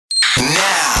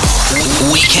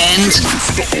weekend.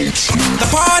 The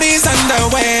party's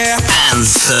underway.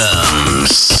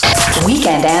 Anthems.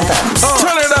 Weekend anthems.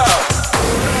 Turn it up.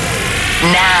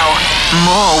 Now,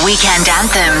 more weekend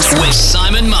anthems with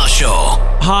Simon Marshall.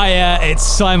 Hiya, it's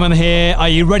Simon here. Are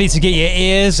you ready to get your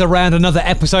ears around another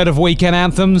episode of Weekend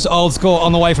Anthems? Old school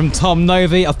on the way from Tom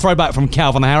Novy, a throwback from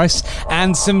Calvin Harris,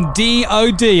 and some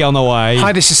D.O.D. on the way.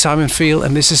 Hi, this is Simon Field,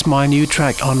 and this is my new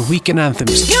track on Weekend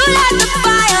Anthems. You light the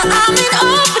fire, I'm in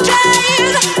overdrive.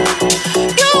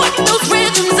 You work those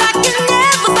rhythms I can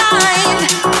never find.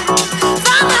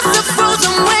 Find myself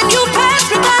frozen when you pass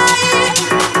me by.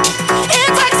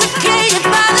 Intoxicated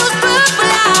by those purple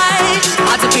lights.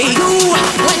 Hard to be you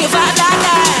when you vibe like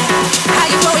that. How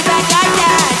you throw it back like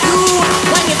that. You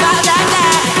when you vibe like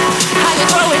that. How you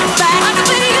throw it back. Hard to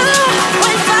be you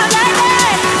when you vibe like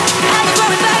that. How you throw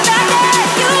it back like that.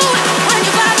 You when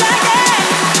you vibe like that.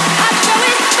 How you throw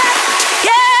it back.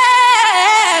 Yeah,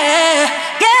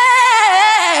 yeah.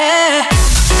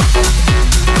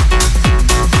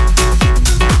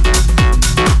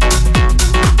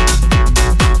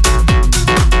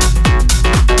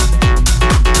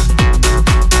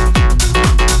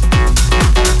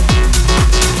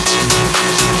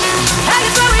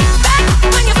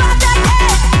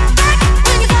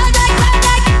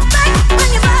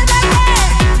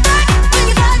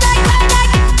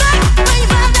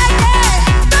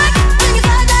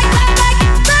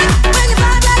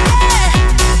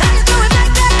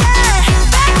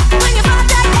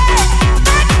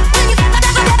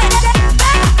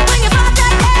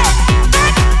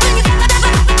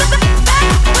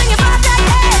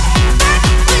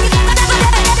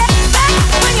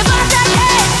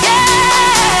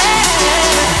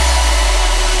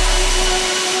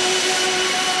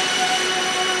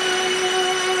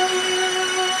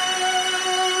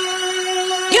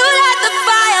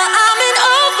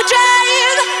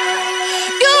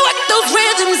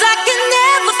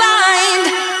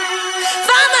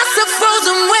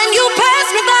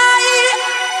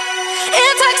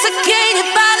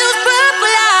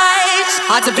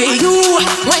 Hard to be you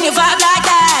when you vibe like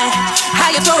that. How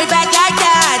you throw it back like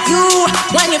that. You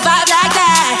when you vibe like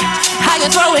that. How you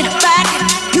throw it back.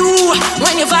 You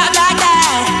when you vibe like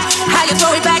that. How you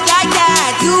throw it back like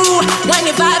that. You when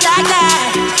you vibe like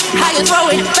that. How you throw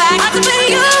it back. Hard to be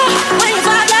you when you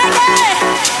vibe like that.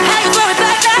 How you throw it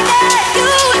back like that.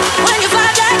 You when you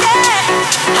vibe like that.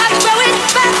 How you throw it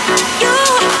back. You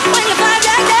when you vibe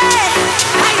like that.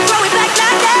 How you throw it back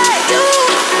like that. You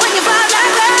when you vibe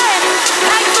like that.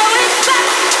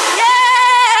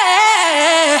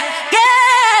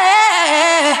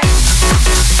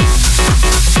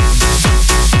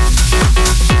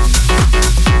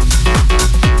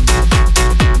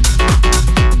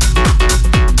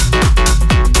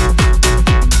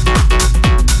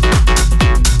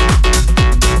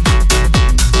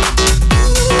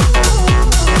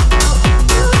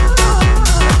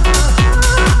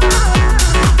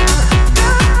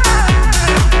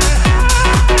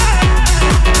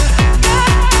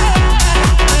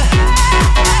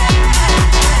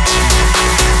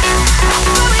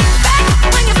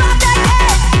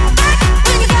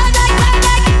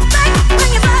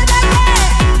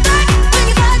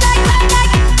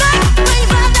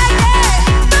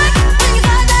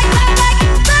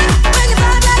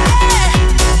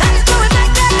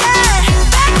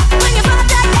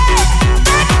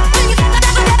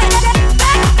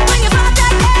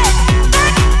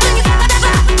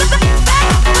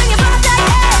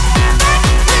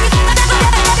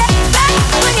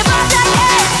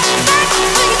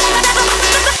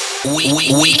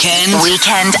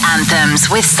 Weekend anthems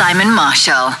with Simon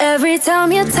Marshall. Every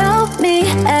time you tell me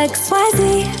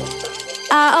XYZ,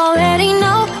 I already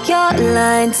know you're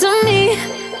lying to me.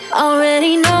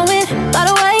 Already know it. By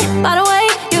the way,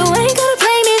 you ain't gonna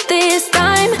play me this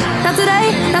time. Not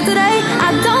today, not today.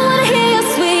 I don't wanna hear your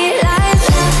sweet lies.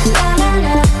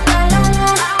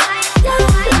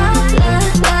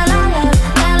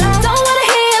 Don't wanna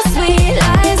hear your sweet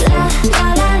lies.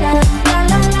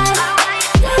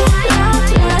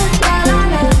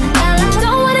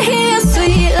 Don't wanna hear your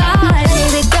sweet lies.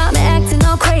 Baby, got me acting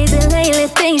all crazy lately.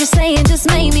 Things you're saying just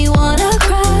made me wanna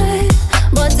cry.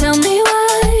 But tell me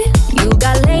why. You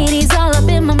got ladies all up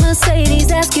in my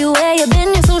Mercedes. Ask you where you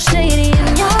been, you're so shady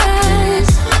in your eyes.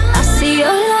 I see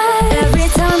your lies. Every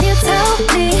time you tell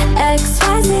me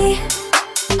XYZ,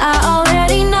 I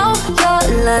already know you're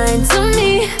lying to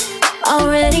me.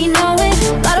 Already know it.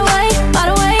 By the way,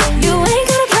 you ain't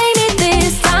gonna play me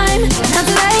this time. Not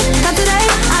today, not today.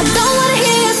 I don't wanna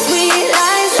hear your sweet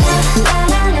lies.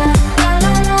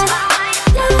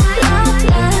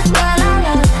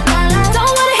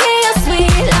 Don't wanna hear your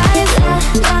sweet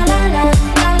lies.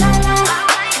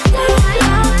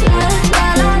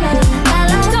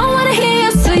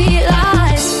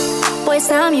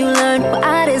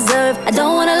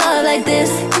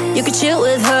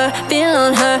 feel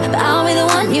on her, but I'll be the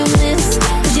one you miss.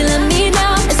 Cause you let me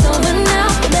down, it's over now.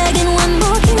 Begging one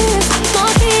more kiss,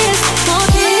 more kiss, more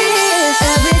kiss.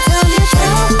 Every time you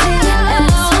tell me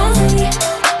L-O-V,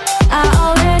 I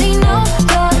already know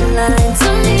you're lying to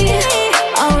me.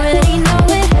 Already know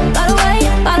it, by the way,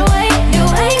 you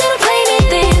ain't gonna play me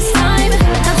this time.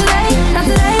 Not today, not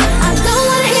today. I don't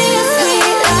wanna hear your sweet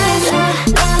lies.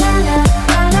 La la la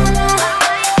la la la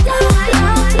la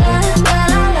la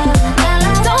la la la.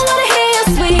 Don't wanna hear your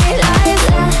sweet lies.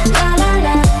 La la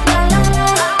la la la la la la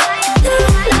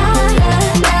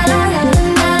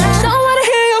la. Don't wanna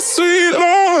hear your sweet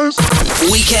lies.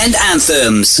 Weekend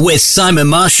Anthems with Simon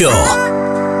Marshall.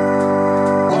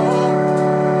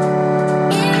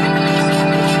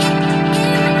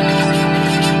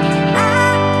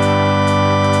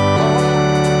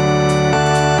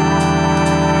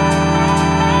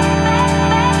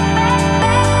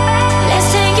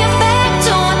 Let's take it back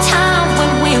to a time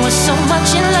when we were so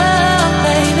much in love,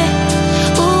 baby.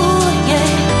 Ooh, yeah.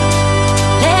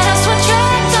 Let us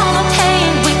retract all the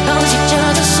pain we caused each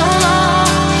other so long.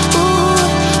 Ooh,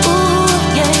 ooh,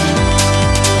 yeah.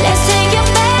 Let's take it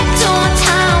back to a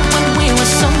time when we were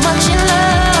so much in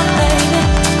love, baby.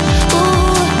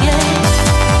 Ooh, yeah.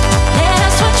 Let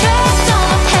us retract all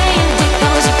the pain we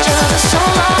caused each other so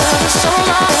long, so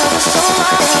long, so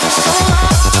long, so long.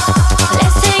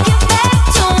 Let's take it back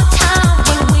to a time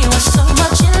when we were so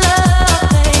much in love,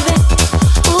 baby.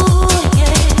 Ooh,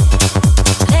 yeah.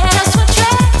 Let us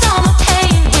retract all the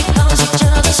pain we caused each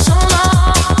other so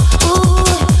long. Ooh,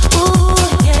 ooh,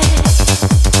 yeah.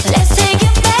 Let's take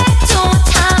it back to a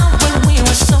time when we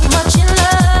were so much in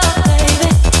love, baby.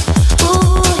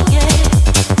 Ooh, yeah.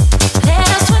 Let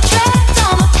us retract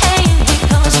all the pain we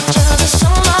caused each other so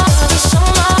long, so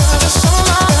long, so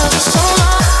long, so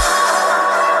long.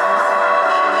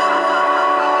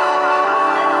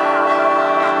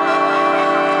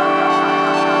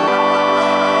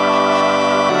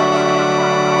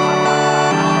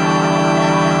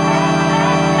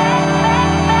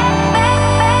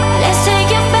 Let's take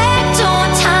it back to a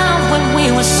time when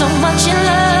we were so much in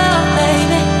love,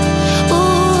 baby.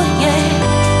 Ooh, yeah.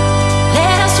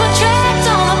 Let us retract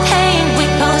all the pain we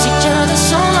caused each other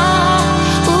so long.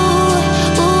 Ooh,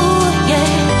 ooh,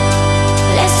 yeah.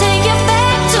 Let's take it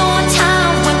back to a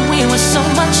time when we were so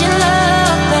much in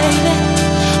love, baby.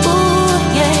 Ooh,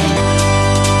 yeah.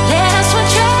 Let us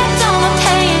retract all the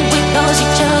pain we caused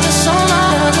each other so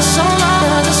long, so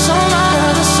long, so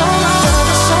long, so long,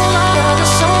 so long, so long, so long,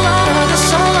 so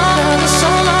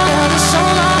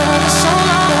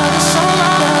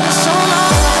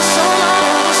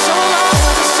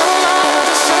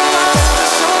long, so long, so long, so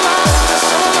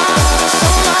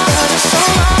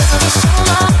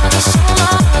long,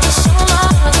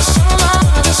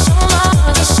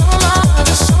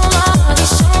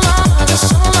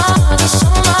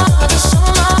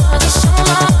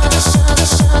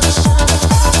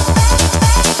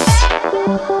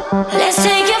 so Let's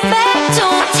take it back to a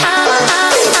time.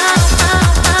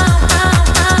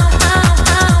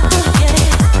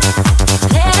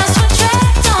 Let us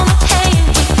retract all the pain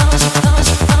we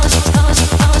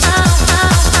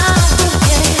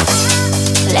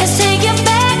Let's take it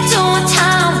back to a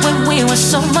time when we were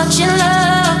so much in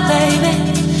love, baby.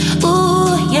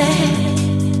 Ooh, yeah.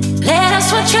 Let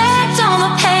us retract all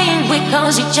the pain we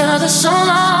caused each other so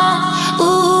long.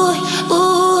 Ooh,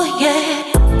 ooh, yeah.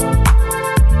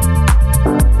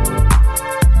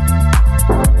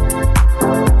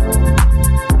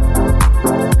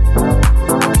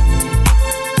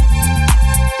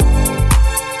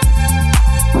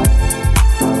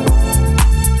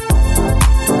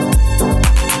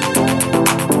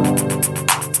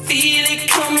 Feel it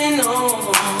coming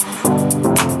on.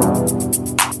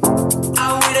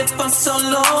 I waited for so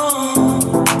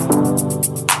long.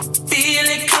 Feel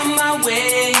it come my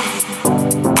way.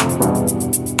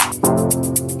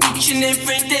 Each and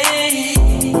every day.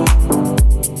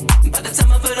 By the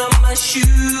time I put on my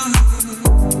shoes,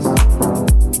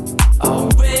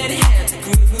 already had the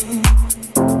groove.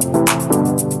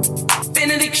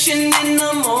 Benediction in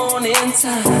the morning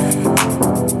time.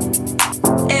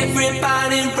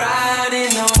 Everybody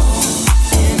riding on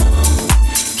and on,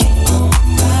 keep on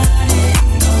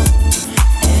riding on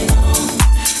and on,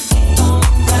 keep on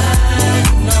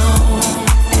riding on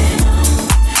and on,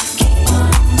 keep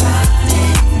on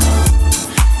riding on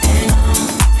and on,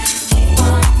 keep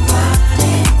on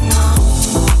riding on.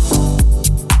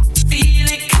 Feel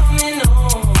it coming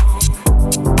on.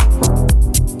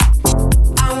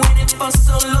 I waited for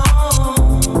so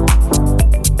long.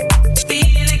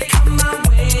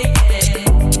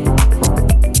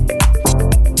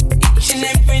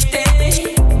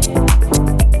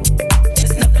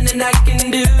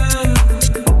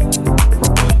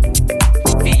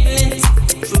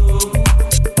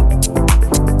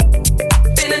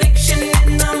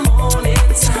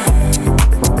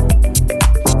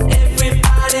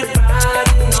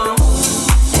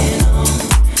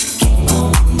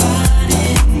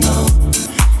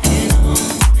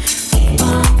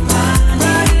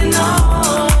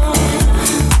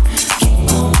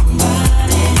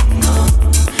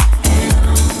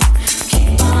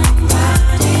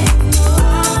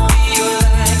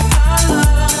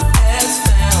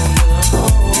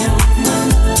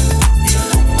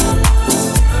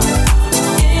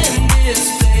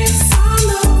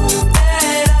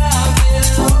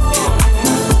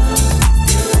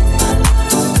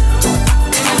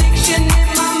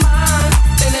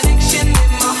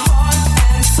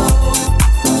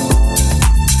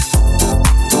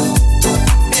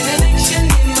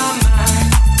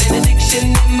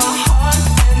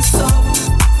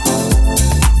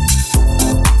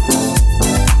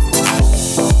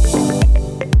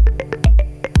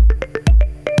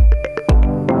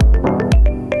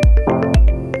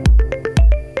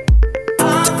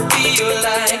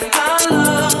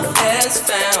 has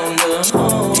found a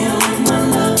home. Feel like my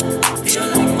love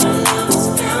has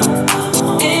found a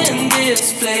home. In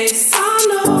this place, I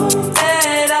know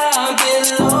that I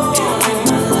belong.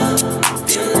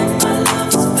 Feel like my love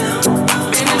has found a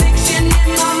home. Benediction in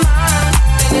my mind,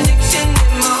 benediction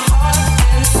in my heart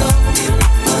and soul. Feel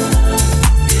like my love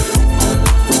has found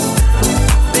a home.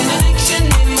 Benediction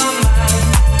in my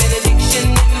mind, benediction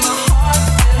in my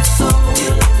heart and soul.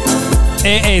 Feel like my love.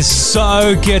 It is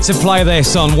so good to play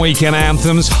this on Weekend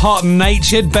Anthems. Hot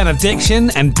Natured,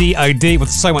 Benediction, and D.O.D. with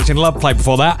So Much in Love played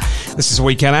before that. This is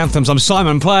Weekend Anthems. I'm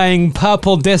Simon playing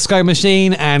Purple Disco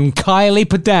Machine and Kylie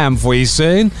Padam for you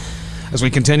soon. As we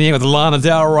continue with Lana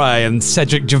Del Rey and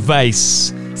Cedric Gervais.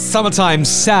 Summertime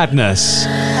Sadness. I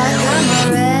got my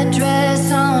red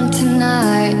dress on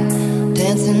tonight,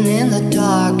 dancing in the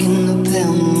dark in the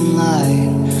pale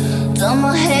moonlight. Done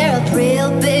my hair up real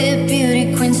big,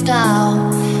 beauty queen style.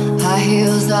 High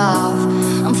heels off,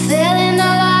 I'm feeling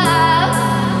alive.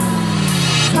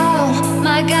 Oh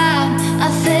my God, I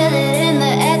feel it in the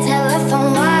air,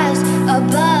 telephone wires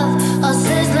above, all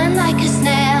sizzling like a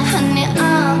snare. Honey,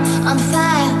 I'm on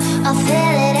fire, I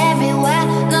feel it everywhere.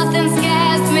 Nothing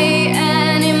scares me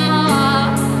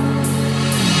anymore.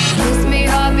 Kiss me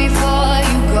hard before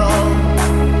you go.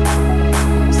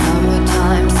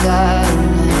 Summertime sadness.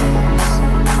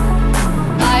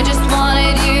 I just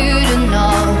wanted you to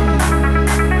know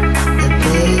that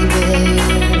baby,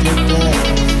 you're the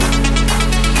best.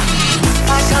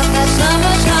 I got that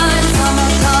summertime sadness.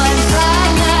 Summertime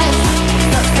sadness.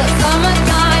 Got that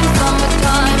summertime sadness.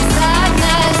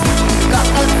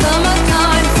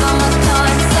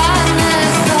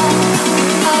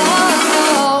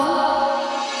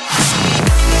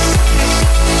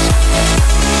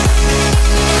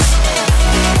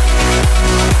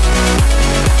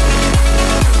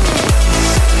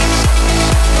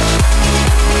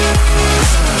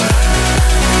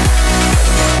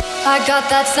 I got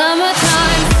that summertime. I got that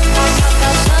summertime. I got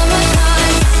that summertime.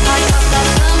 I got that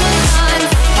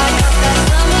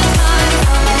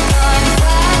summertime.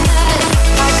 Sadness.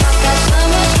 I got that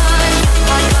summertime.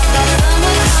 I got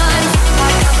that summertime. I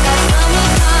got that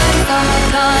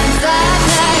summertime.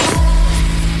 Sadness.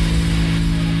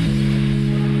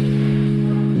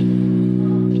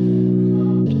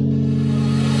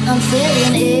 I'm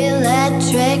feeling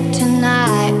electric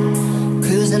tonight.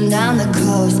 Cruising down the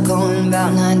coast, going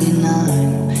about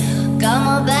 99. Got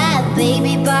my bad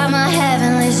baby by my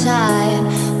heavenly side.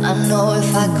 I know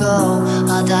if I go,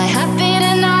 I'll die happy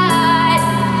tonight.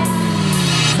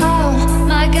 Oh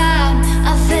my God,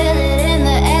 I feel it in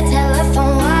the air,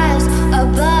 telephone wires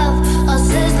above, all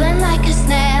sizzling like a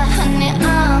snare. Honey,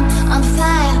 I'm on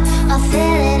fire, I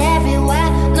feel it everywhere.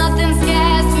 Nothing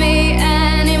scares me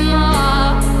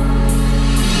anymore.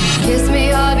 Kiss me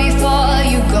hard before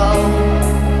you go.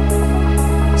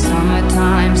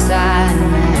 Summertime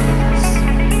sadness.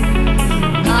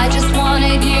 I just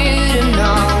wanted you to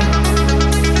know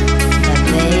that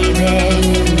baby,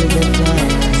 you're the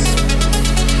best.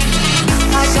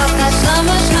 I got that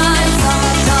summertime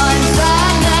sadness. Summertime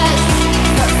sadness.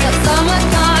 Got that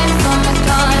summertime sadness.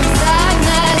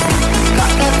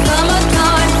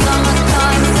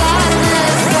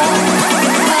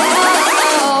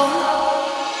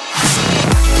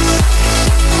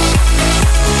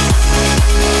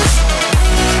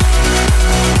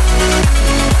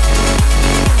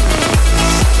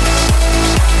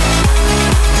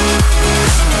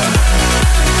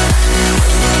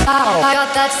 I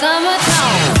got that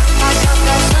summertime. I got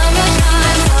that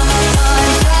summertime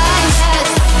sadness.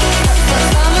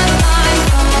 Summertime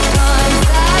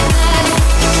sadness.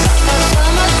 That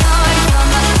summertime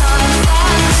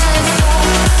sadness.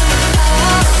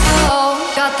 Oh,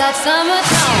 got that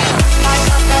summertime. I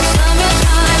got that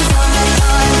summertime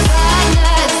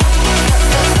sadness.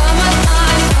 Summertime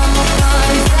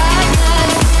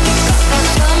sadness. That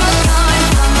summertime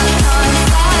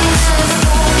sadness.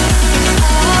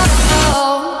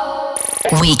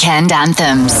 Weekend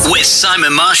Anthems. With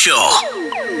Simon Marshall.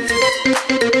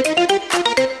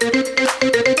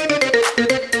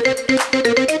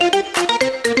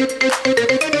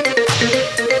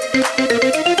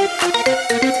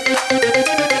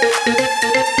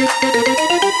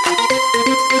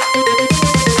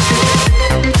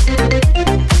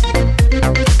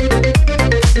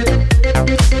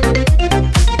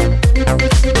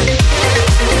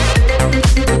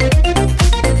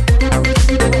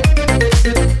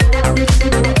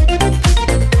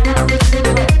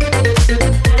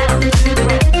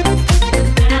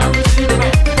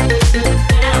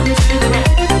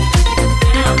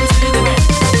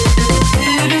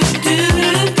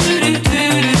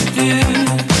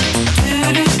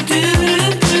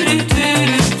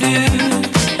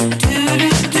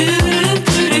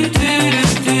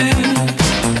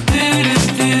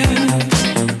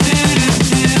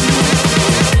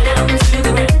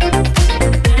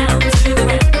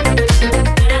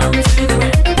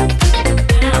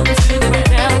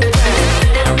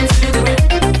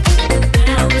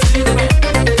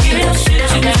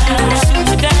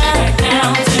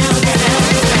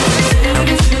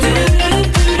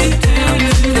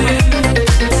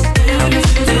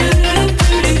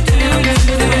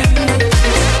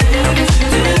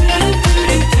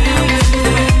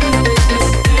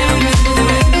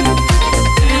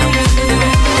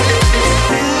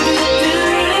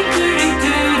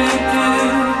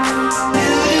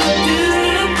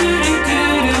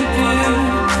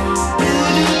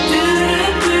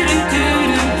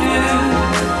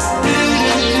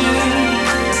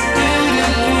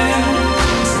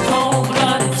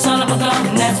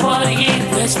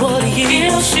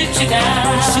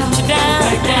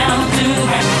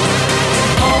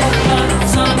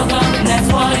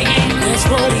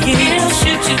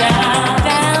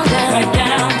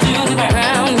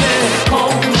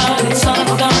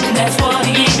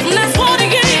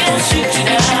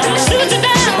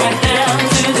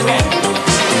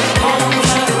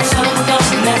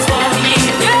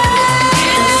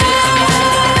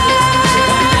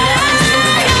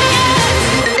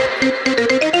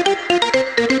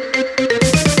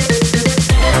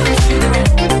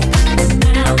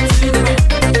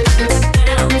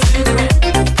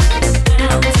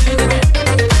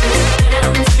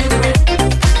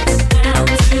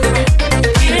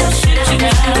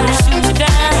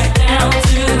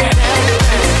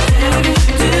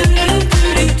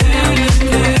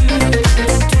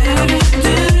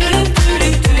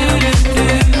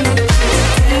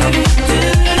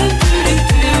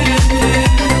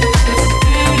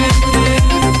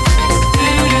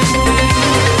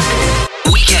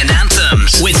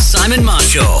 Simon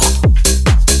Marshall.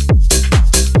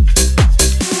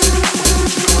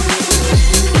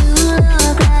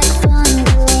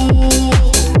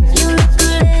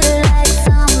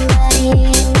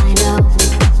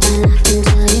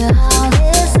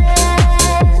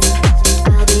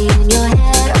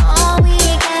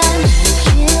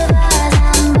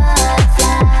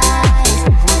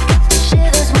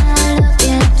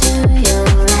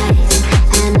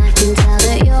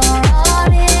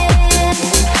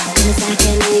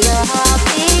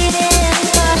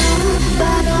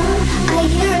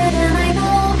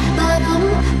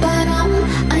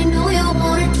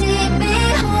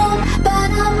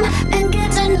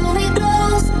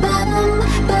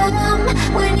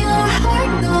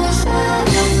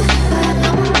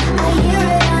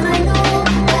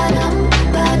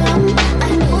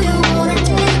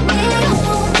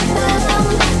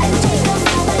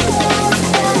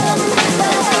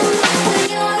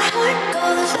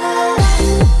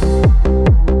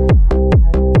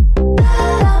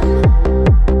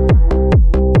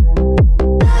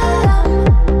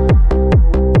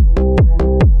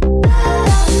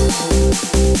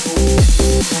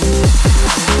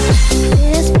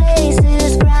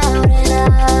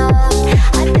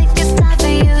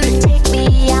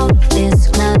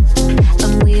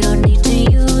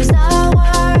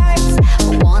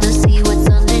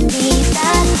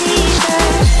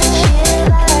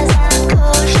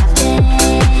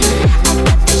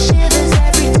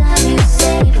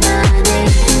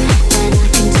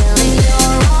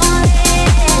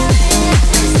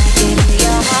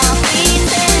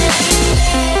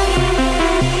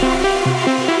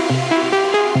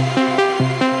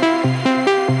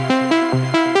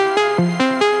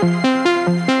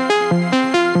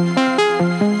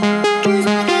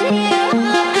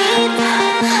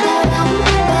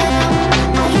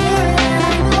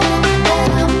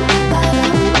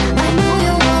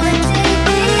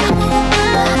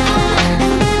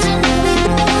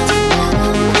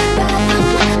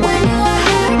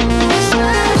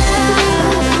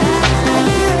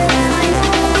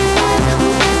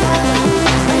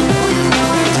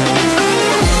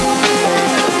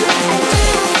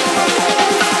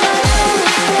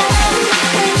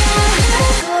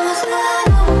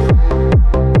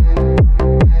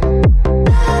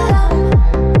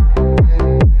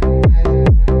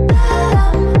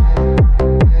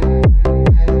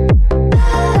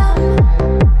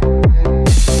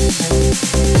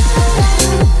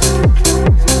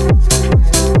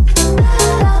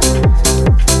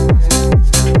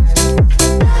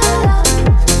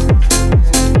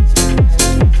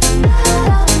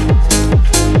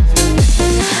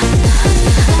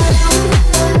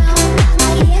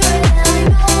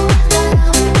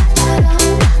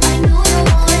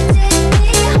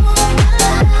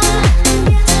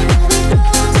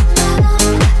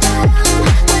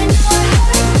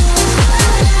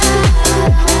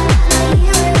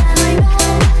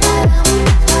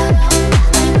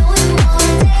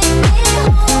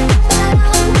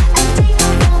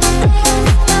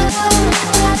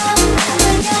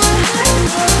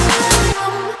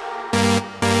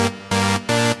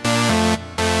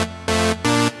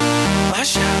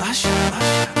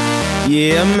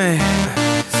 Yeah, man.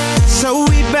 So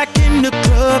we back in the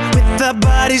club with our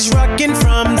bodies rocking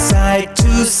from side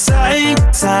to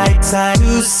side, side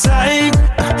to side.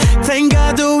 Thank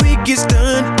God the week is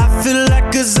done. I feel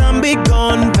like a zombie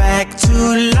gone back to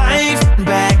life,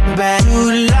 back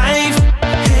to life.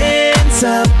 Hands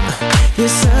up, yeah,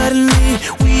 suddenly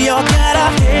we all got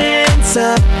our hands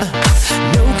up.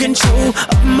 No control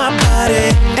of my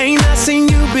body. Ain't I seen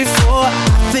you before?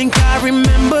 I think I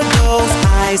remember those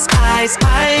eyes.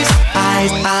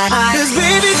 'Cause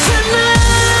baby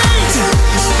tonight,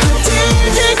 the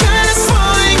DJ got us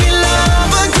falling in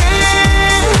love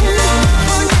again.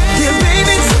 Yeah,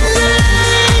 baby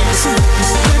tonight,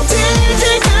 the DJ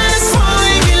got us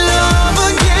falling in love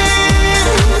again.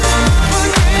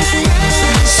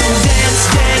 So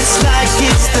dance like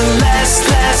it's the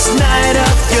last night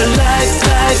of your life.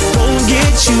 Life won't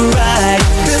get you right.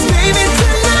 'Cause baby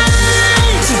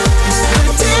tonight,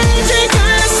 the DJ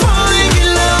got us falling in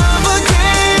love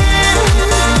again.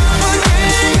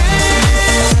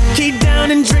 Keep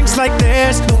down and drinks like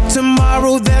there's no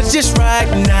tomorrow. That's just right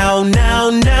now.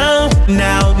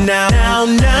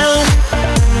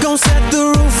 Gonna set the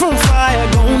roof on fire.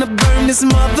 Gonna burn this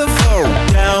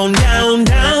motherfucker down. Come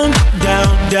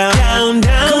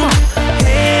on,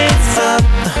 hands up.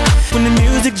 When the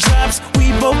music drops,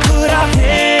 we both put our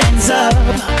hands up.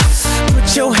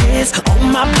 Put your hands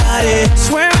on my body.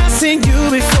 Swear I've seen you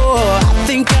before. I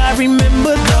think I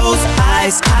remember those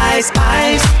eyes.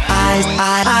 eyes.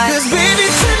 Cause baby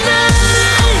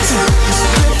tonight,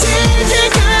 the DJ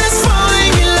got us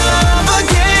falling in love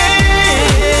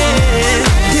again.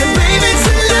 Yeah, baby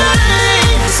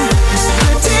tonight,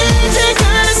 the DJ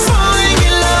got us falling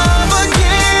in love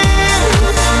again.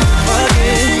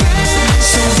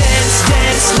 So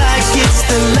dance like it's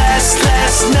the last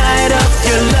night of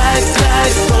your life.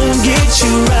 Life won't get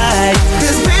you right.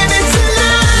 Cause baby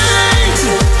tonight,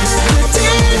 the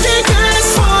DJ got us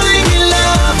falling in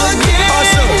love again.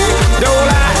 Awesome, don't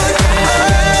lie.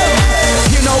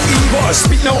 Hear no evil,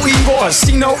 speak no evil,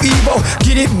 see no evil.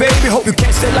 Get it, baby, hope you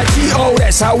catch that like T.O.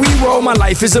 That's how we roll. My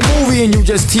life is a movie and you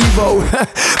just TiVo.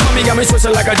 Mommy got me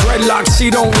twisted like a dreadlock. She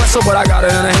don't wrestle, but I got her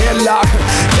in a headlock.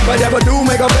 Never do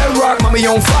make a bedrock. Mommy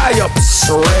on fire,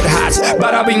 red hot.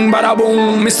 Bada bing, bada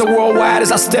boom. Mr. Worldwide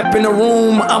as I step in the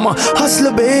room. I'm a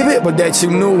hustler, baby, but that you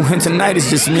knew. And tonight is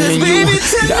just me and you, baby,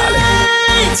 darling.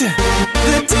 tonight,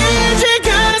 the DJ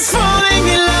got us falling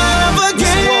in love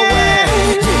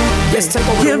again. Let's take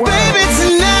over the world. Baby,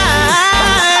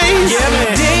 tonight,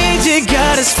 the DJ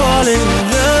got us falling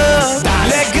in love.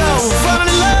 Let go, fall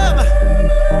in love.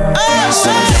 Oh, so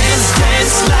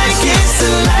dance like it's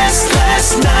the last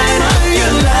night of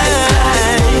your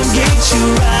life. Won't get you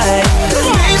right.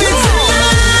 Baby,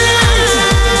 tonight,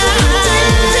 the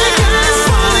DJ got us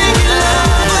falling in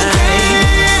love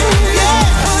again.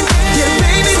 Yeah,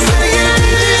 baby,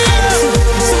 tonight,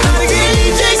 the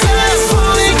DJ got us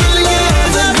falling in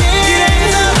love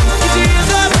again.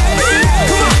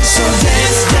 So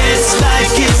dance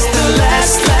like it's the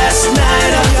last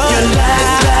night of your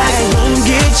life. Life won't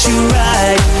get you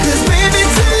right. Cause baby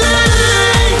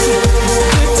tonight,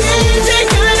 the DJ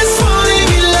got us falling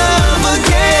in love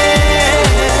again.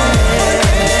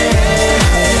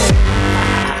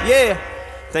 Yeah.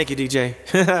 Thank you, DJ.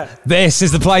 This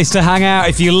is the place to hang out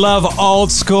if you love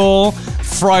old school,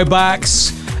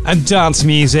 throwbacks, and dance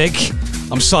music.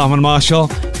 I'm Simon Marshall.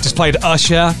 Just played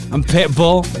Usher and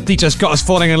Pitbull. He just got us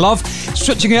falling in love.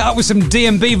 Switching it up with some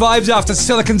D&B vibes after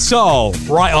Silicon Soul.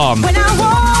 Right on. When I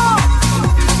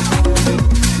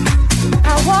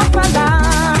walk my line,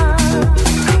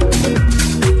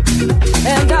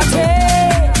 and I take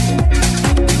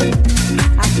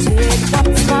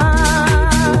what's mine,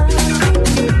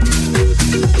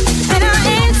 and I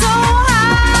ain't so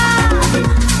high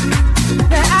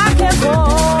that I can go,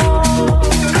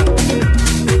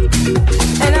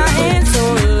 and I ain't so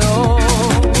low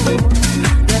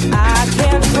that I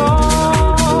can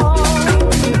fall.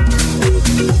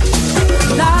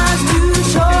 Life's too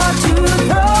short to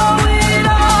throw it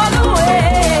all away.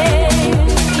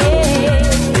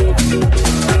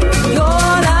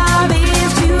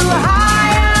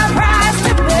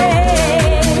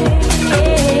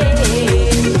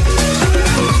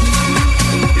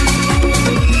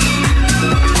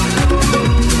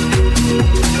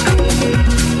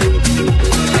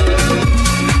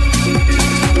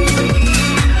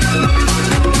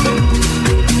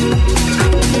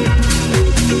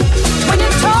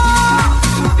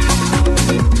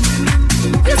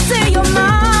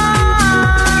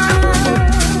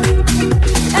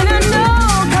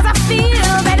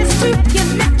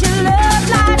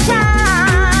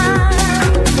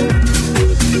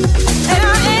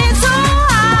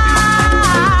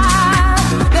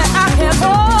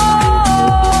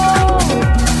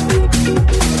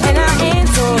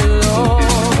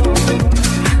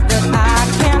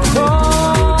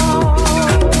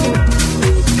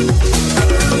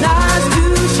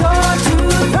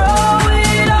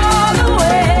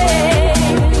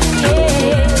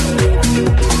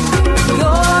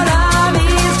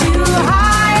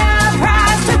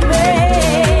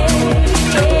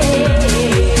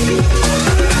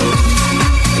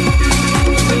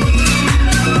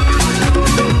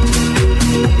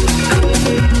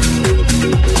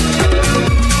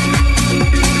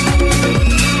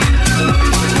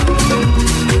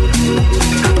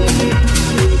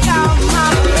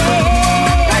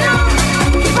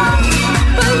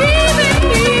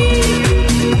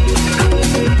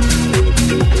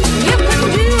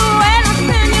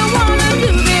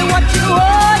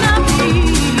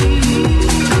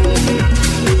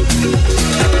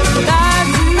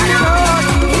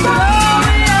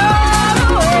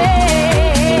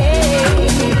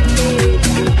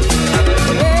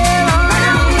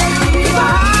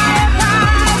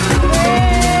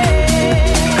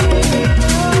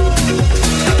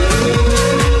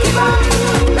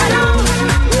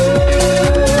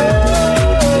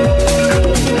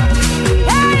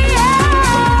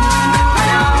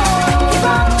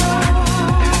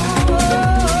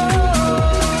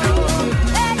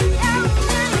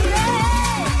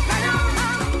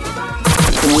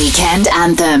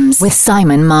 Anthems with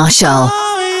Simon Marshall.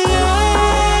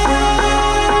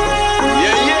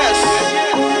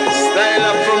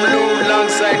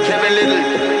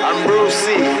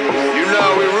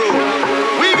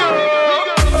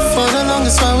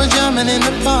 In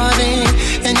the party,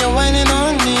 and you're whining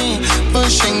on me,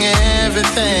 pushing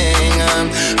everything. I'm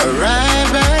right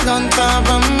back on top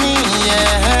of me,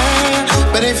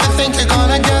 yeah. But if you think you're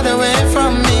gonna get away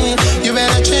from me, you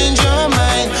better change your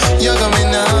mind. You're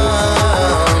going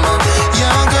home.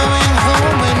 You're going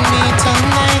home with me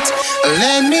tonight.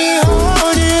 Let me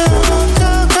hold you,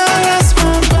 go caress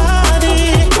my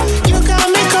body. You got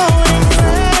me going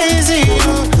crazy.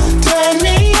 You turn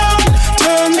me on,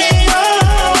 turn me on.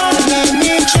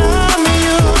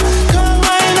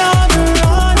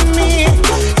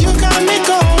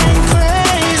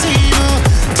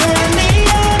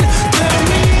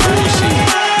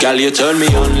 Girl, you turn me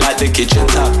on like the kitchen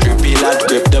tap. Drippy lad,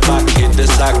 grip the back, hit the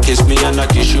sack. Kiss me and I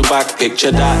kiss you back. Picture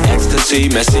that ecstasy,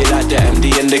 messy like the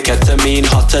MD and the ketamine.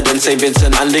 Hotter than St.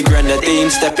 Vincent and the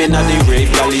Grenadine. Stepping at the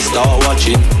rave, girl, you start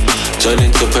watching. Turn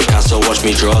into Picasso, watch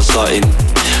me draw something.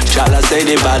 Chatlas say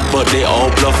they bad, but they all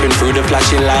bluffing. Through the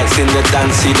flashing lights in the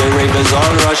dance, see the ravers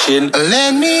all rushing.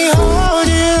 Let me hold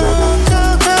you,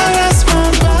 go caress my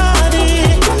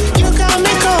body. You got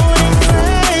me going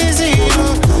crazy.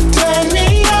 You turn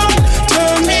me on,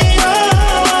 turn me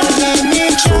on. Let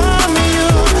me charm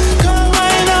you, go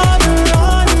right all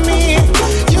around me.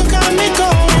 You got me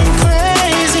going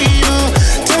crazy. You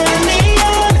turn me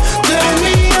on, turn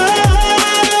me on.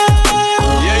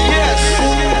 Yeah, yes.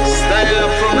 Style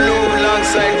up from Lou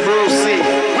alongside Brucey.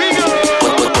 We go.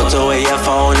 Put away your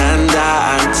phone and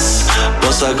dance.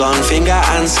 Bust a gun finger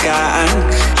and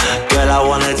skank. Girl, I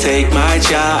wanna take my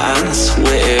chance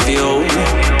with you.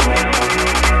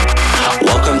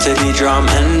 Welcome to the drum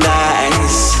and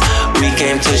dice. We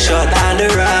came to shut down the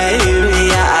ride.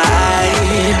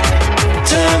 Yeah.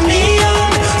 Turn me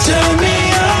on, turn me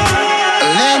on.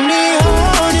 Let me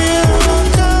hold you,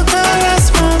 go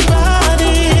caress my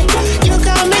body. You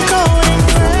got me going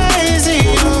crazy.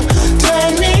 You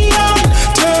turn me on,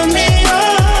 turn me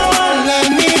on. Let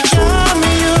me charm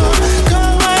you, go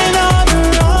right all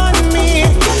around me.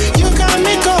 You got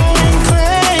me going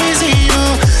crazy. You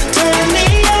turn me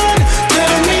on,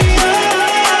 turn me on.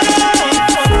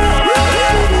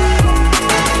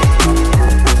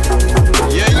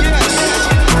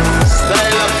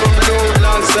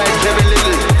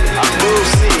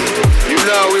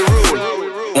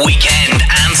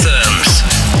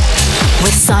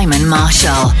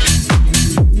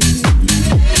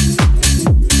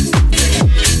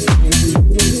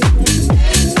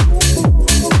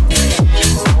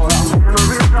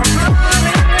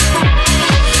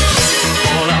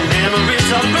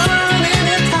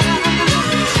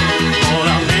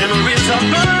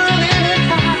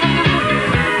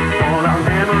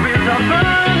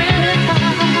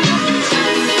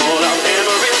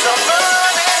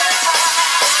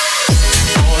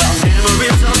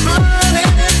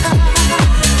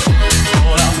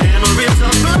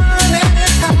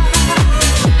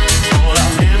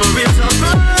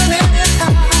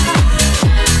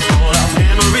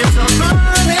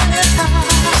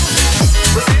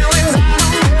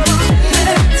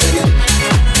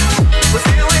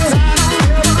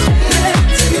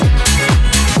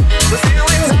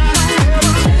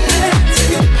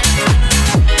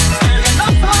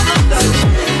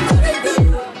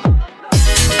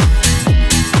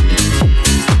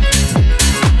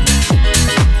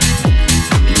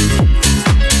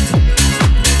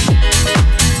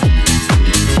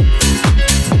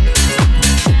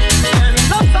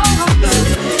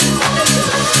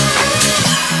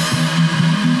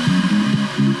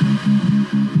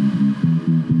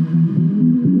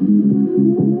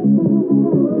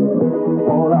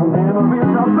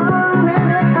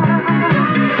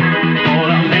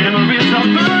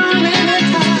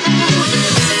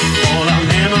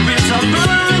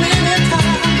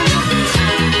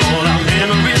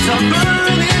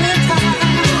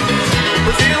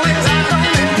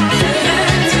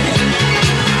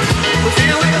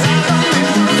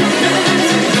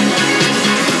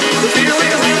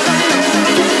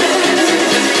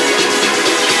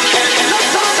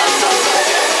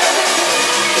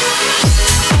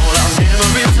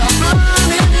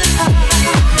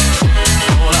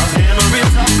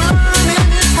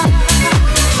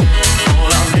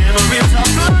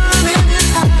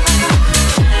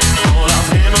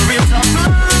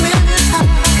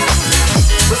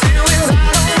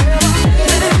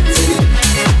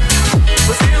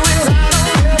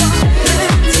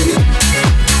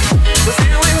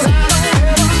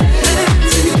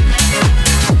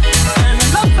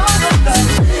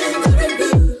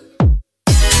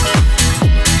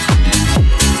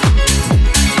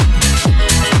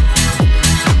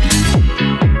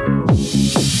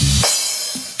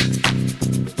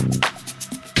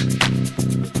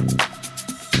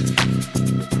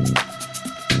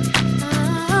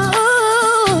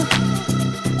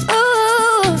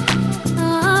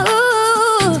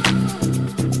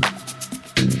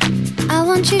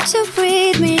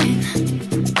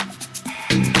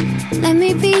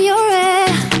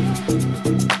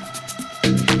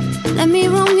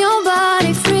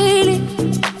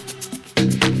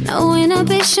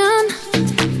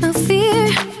 inhibition, no fear.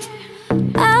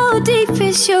 How deep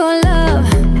is your love?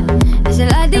 Is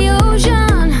it like the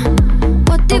ocean?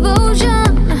 What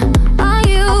devotion are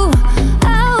you?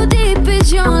 How deep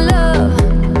is your love?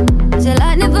 Is it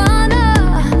like Nirvana?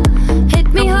 Hit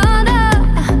me harder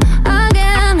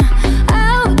again.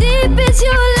 How deep is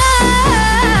your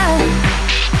love?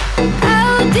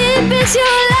 How deep is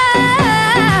your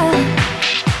love?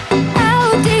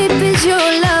 How deep is your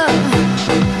love?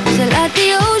 Is it like the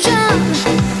ocean?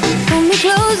 Pull me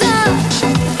closer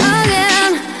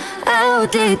again. How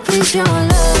deep is your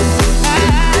love?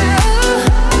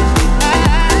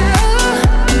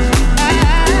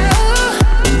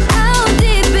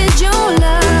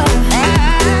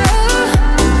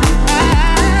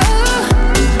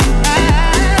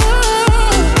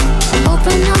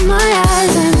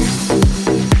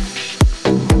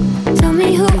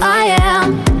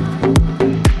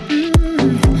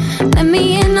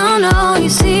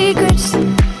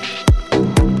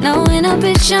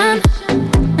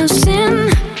 No sin.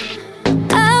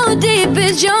 How deep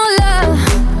is your love?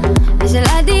 Is it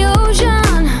like the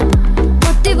ocean?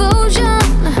 What devotion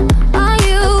are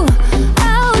you?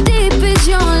 How deep is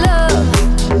your love?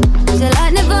 Is it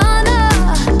like Nirvana?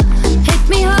 Hit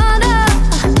me harder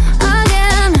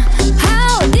again.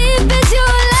 How deep is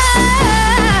your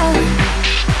love?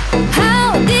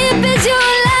 How deep is your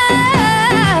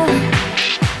love?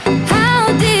 How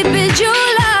deep is your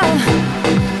love?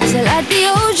 Is it like the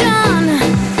ocean?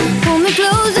 Pull me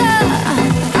closer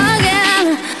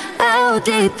again. How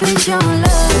deep is your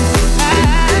love?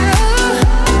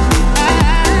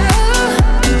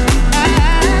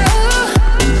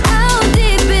 How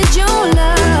deep is your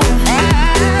love?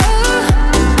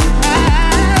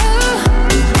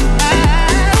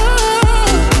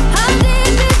 How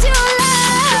deep is your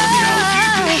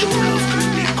love?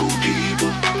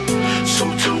 So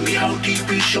tell me how deep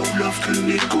is your love? Can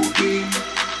it go deep?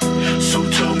 So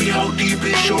tell me how deep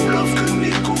is your love? Can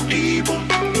it go deeper?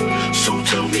 So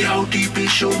tell me how deep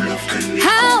is your love? Can it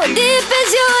How go deep deeper?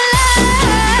 is your love?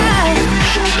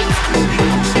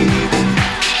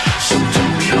 So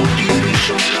tell me how deep is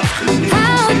your love? Can it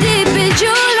How deep is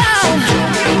your love?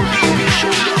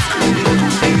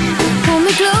 Pull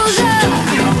me closer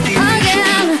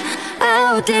again.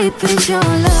 How deep is your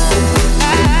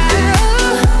love?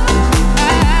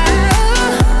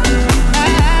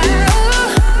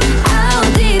 How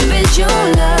deep is your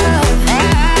love?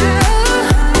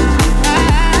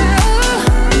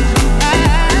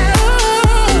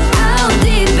 How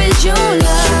deep is your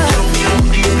love?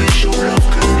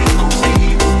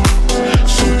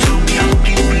 So tell me how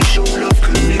deep is your love?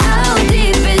 Can it How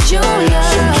deep is your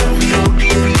love? tell me how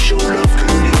deep is your love?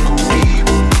 Can it go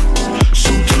deeper?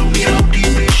 So tell me how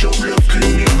deep is your love? Can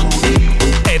it go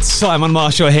deeper? It's Simon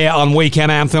Marshall here on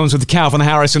Weekend Anthems with Calvin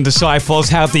Harris and Disciples.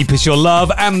 How deep is your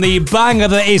love? And the banger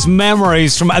that is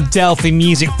Memories from Adelphi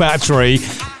Music Factory.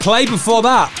 Play before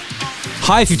that.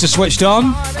 Hi, if you've just switched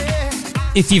on.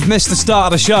 If you've missed the start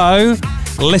of the show,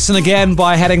 listen again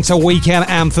by heading to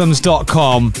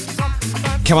weekendanthems.com.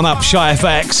 Coming up, Shy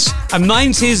FX, a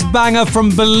 90s banger from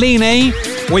Bellini.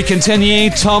 We continue,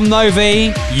 Tom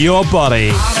Novy, Your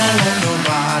Body. I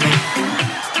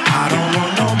don't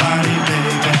want nobody,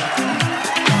 baby.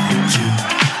 You.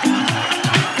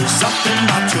 Something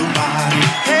about your body,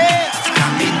 hey,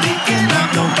 got me thinking of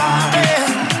nobody.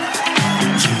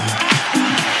 You.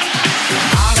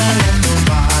 I don't want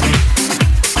nobody.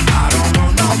 I don't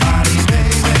want nobody,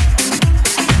 baby.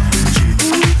 You.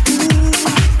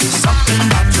 Something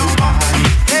about your body,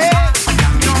 hey,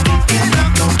 got me thinking of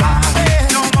nobody.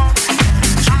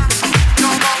 I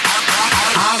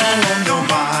don't want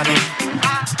nobody.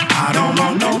 I don't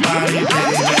want nobody,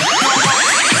 baby.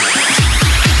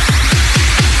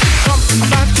 Something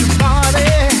about your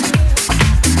body.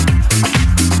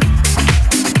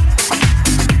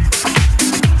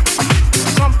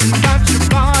 Something about your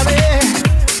body.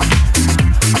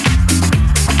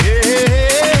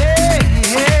 Yeah.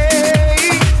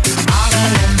 I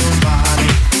don't want nobody.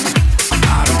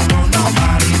 I don't want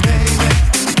nobody, baby.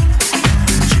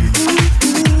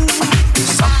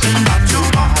 Something about your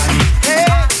body.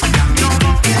 Yeah.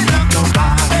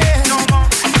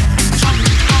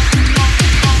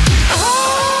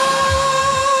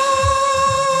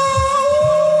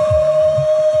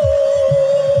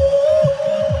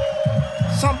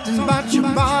 Something about your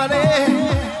body.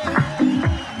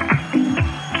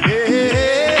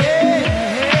 Yeah.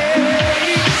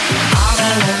 I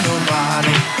don't want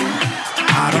nobody.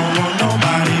 I don't want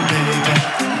nobody, baby.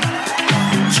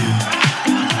 You.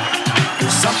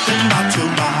 Something about your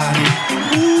body.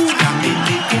 Ooh, got me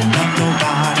thinking of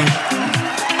nobody.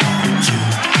 You.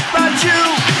 About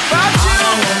you.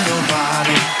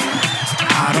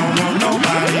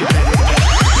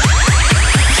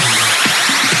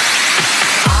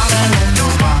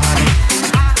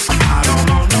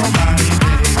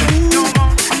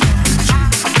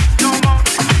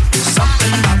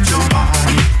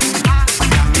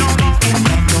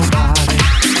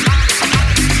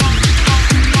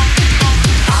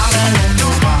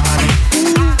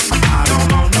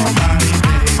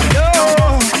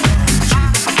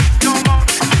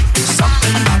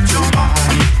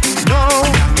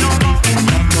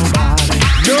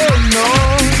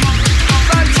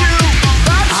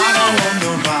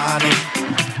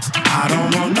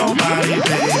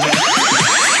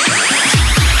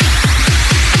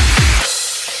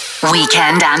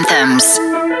 Weekend Anthems.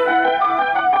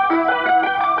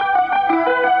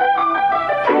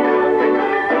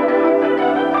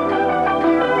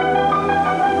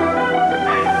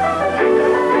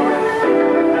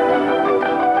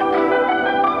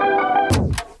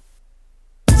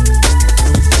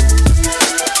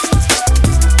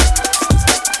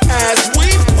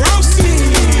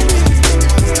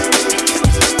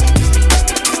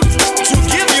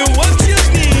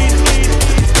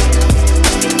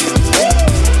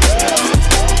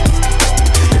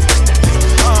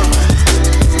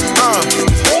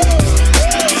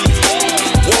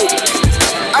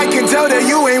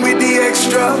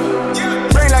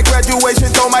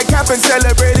 And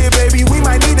celebrate it, baby. We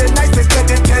might need a night to get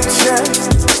attention.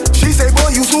 She say,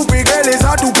 boy, you super girl, it's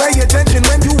hard to pay attention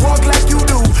when you walk like you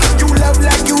do, you love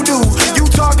like you do, you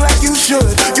talk like you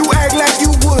should, you act like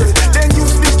you would. Then you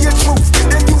speak your truth,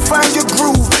 then you find your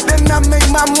groove, then I make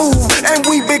my move, and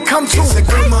we become two. It's a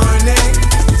good morning.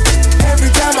 Every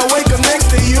time I wake up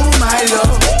next to you, my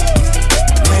love.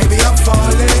 Maybe I'm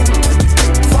falling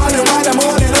while I'm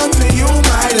holding on to you,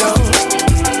 my love.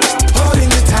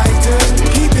 Holding you tighter.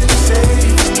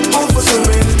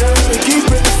 Surrender,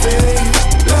 keeping the faith,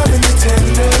 loving you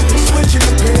tender, switching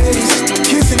the pace,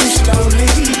 kissing you slowly,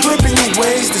 gripping your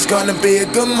waist. It's gonna be a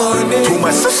good morning. Too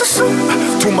much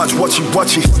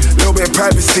watchy, little bit of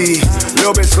privacy,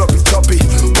 little bit sloppy toppy,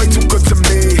 way too good to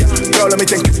me. Girl, let me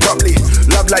think it properly.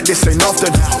 Love like this ain't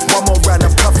often. One more round,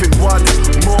 I'm puffing. One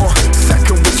more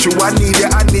second with you, I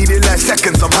need it like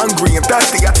seconds. I'm hungry and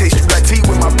thirsty, I taste you like tea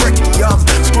with my brekkie.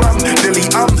 Scrum, dilly,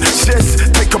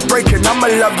 just take a break and I'ma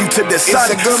love you to the sun.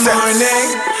 It's a good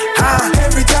morning.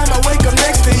 Every time I wake up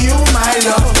next to you, my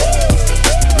love.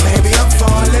 Maybe I'm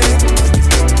falling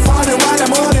while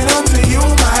I'm holding on to you,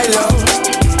 my love.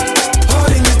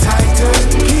 Holding you tighter,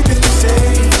 keeping you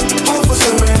safe. Over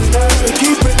surrender,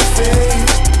 keeping the faith.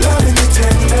 Loving you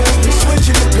tender,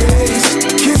 switching the pace,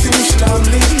 kissing you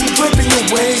slowly, gripping your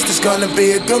waist. It's gonna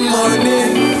be a good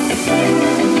morning.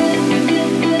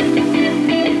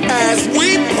 As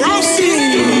we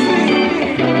proceed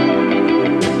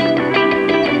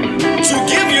to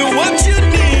give you what you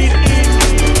need.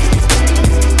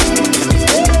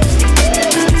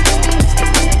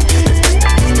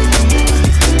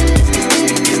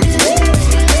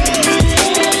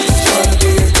 It's gonna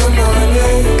be a good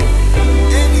morning.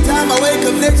 Anytime I wake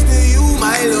up next to you,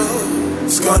 my love.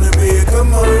 It's gonna be a good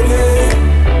morning.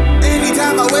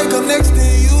 Anytime I wake up next to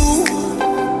you,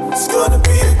 it's gonna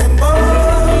be a good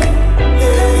morning.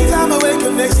 Anytime I wake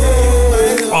up next to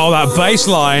you. Oh, that bass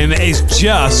line is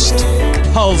just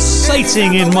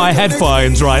pulsating in my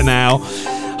headphones right now.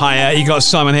 Hi, you got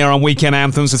Simon here on Weekend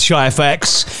Anthems with Shy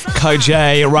FX, Koj,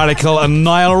 Radical and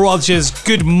Nile Rodgers.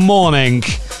 Good morning.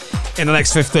 In the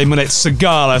next 15 minutes,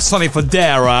 Sagala, Sonny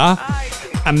Fodera,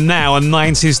 and now a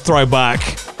 90s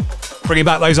throwback. Bringing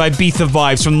back those Ibiza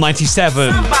vibes from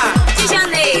 97.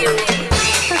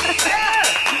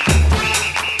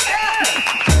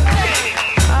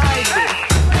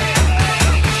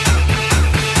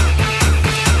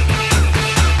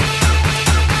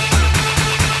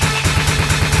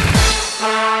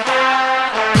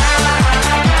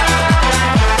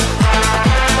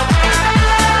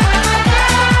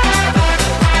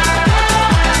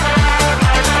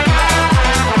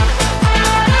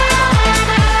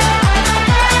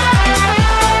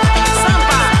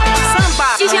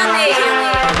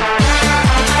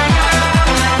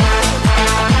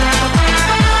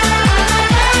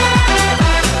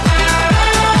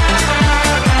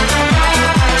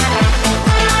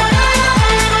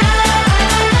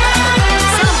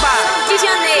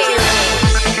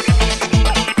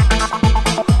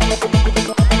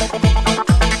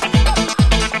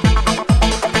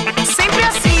 Sempre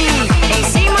assim,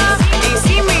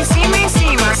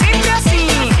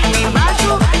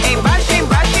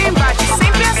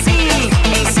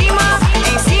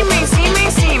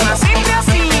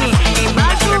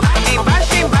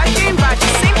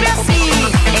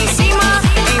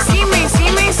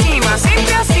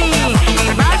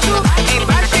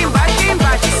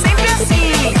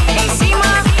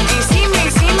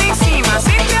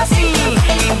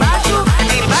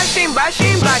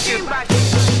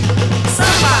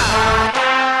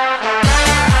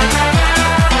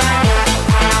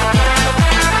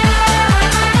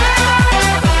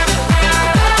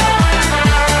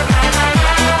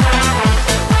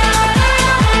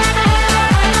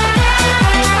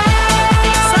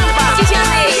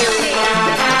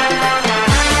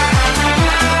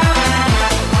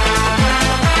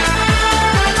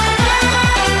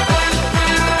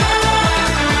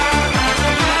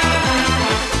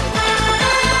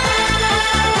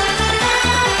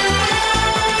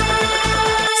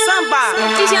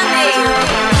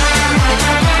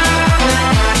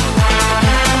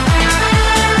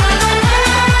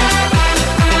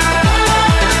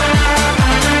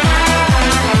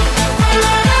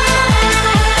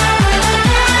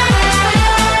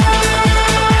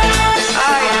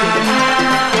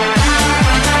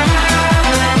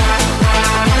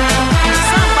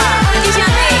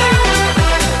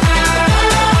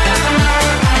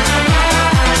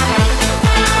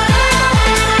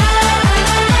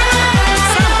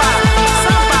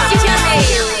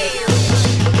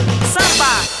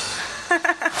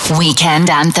 Weekend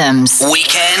Anthems.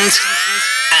 Weekend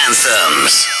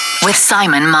Anthems. With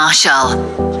Simon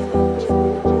Marshall.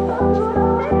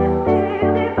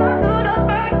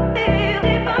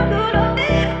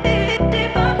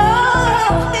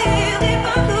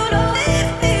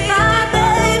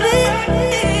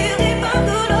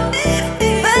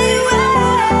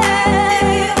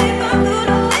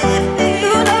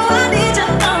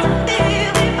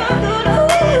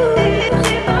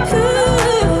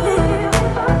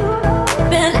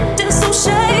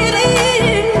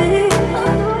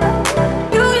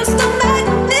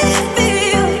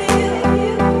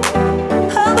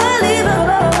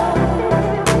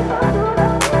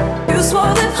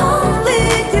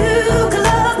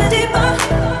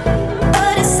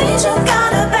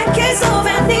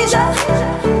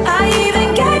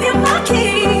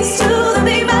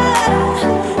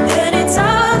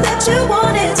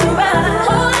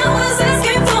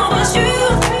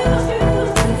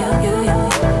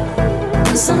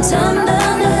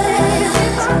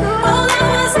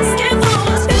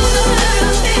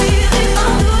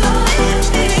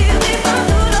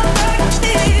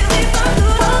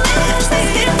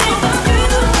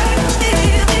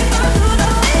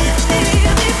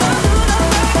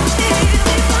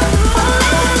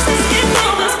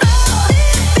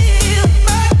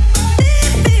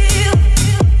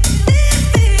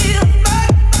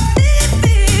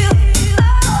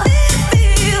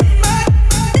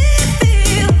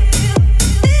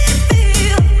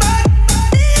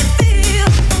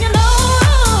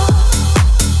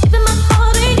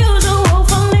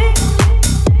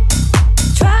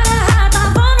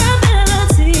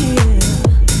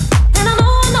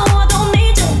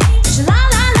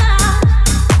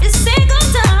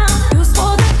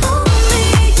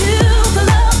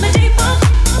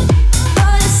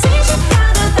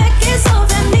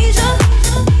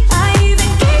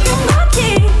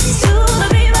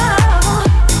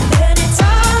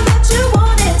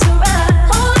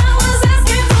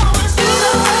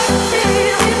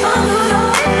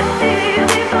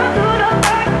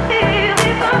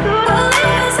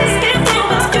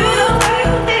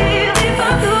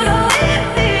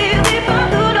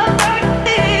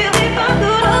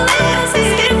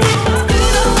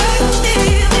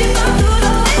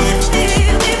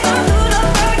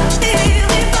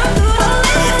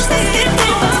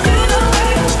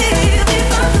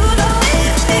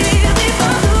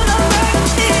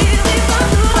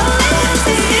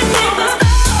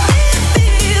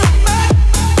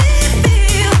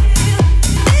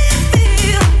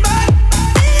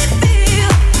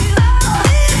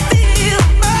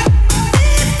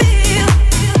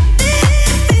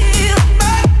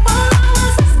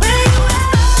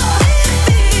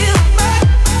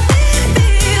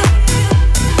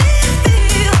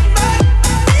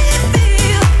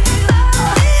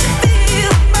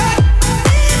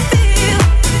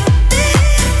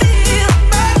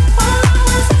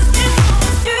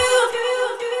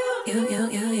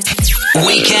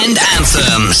 Weekend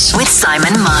Anthems. With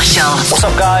Simon Marshall. What's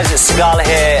up, guys? It's Sigala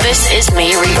here. This is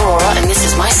me, Rita Ora, and this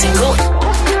is my single.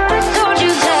 Told you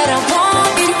that I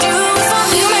want you to do for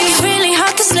me. You make it really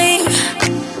hard to sleep.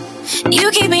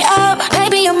 You keep me up,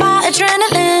 baby, you're my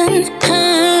adrenaline.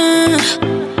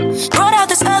 Brought out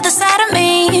this other side of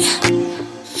me.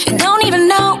 You don't even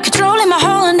know, controlling my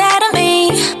whole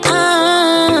anatomy.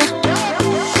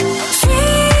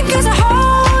 Fingers are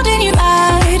holding you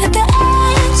right at the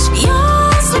edge.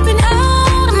 You're slipping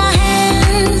out of my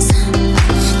hands.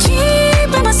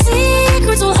 Keeping my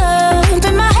secrets all up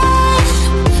in my head.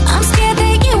 I'm scared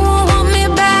that you won't want me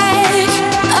back.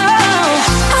 Oh,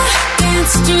 I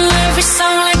dance to every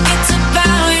song like it's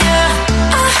about you.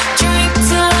 I drink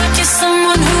till I kiss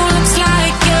someone who looks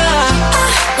like you.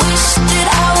 I wish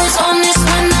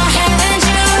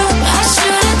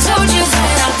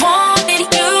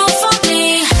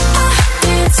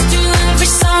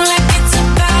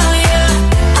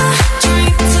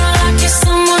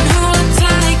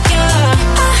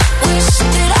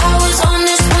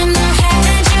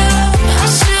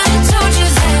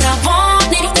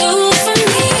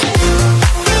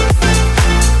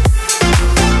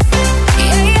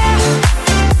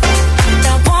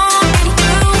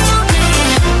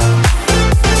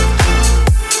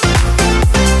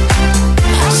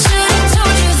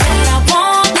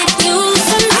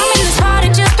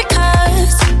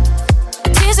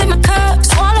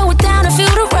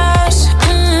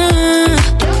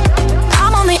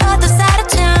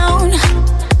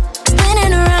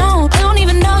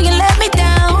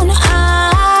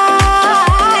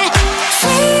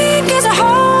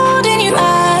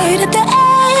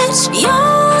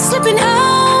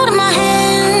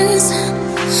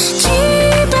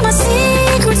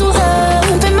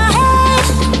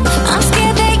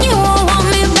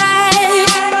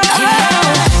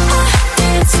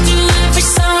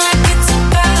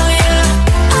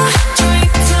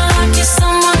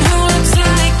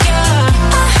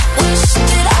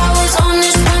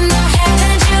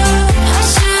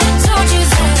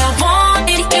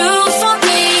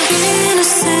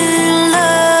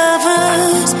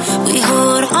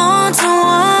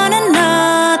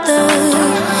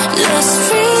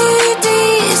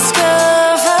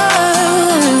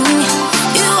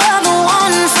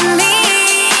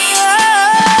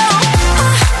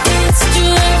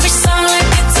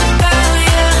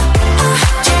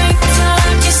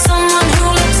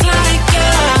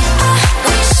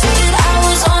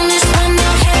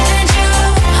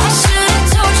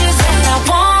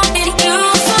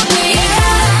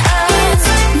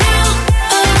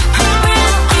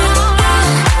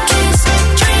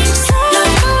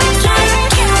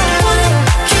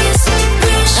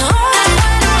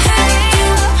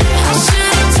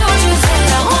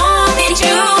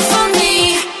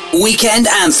Weekend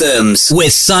Anthems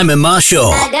with Simon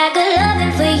Marshall. I got good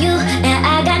loving for you, and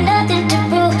I got nothing to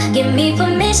prove. Give me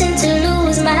permission to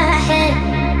lose my head.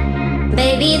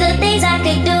 Baby, the things I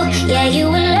could do, yeah, you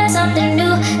would learn something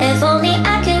new. If only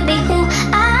I could be who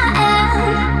I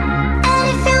am. And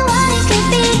if you want, it could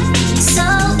be so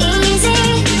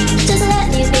easy. Just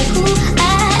let me be who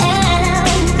I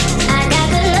am. I got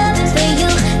good loving for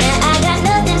you, and I got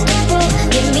nothing to prove.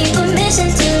 Give me permission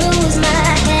to lose my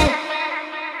head.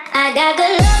 I got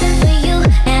good loving for you,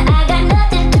 and I got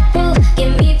nothing to prove.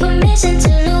 Give me permission to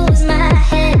lose my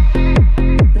head.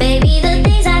 Baby, the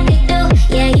things I could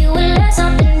do, yeah, you would learn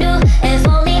something new. If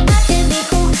only I could be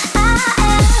who I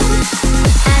am.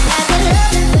 I got good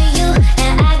loving for you,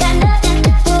 and I got nothing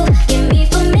to prove. Give me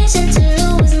permission to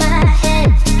lose my head.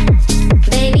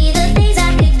 Baby, the things I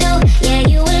could do, yeah,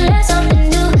 you would learn something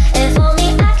new. If only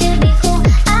I could be who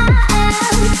I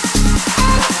am.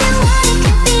 And if you want, it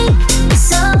could be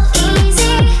so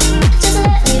easy. Just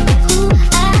let me be who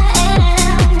I am.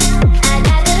 I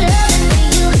got good loving for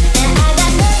you, and I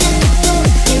got nothing to prove.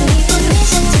 Give me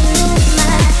permission to lose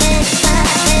my head, my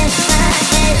head, my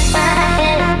head, my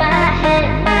head, my head,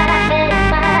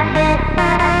 my head,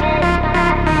 my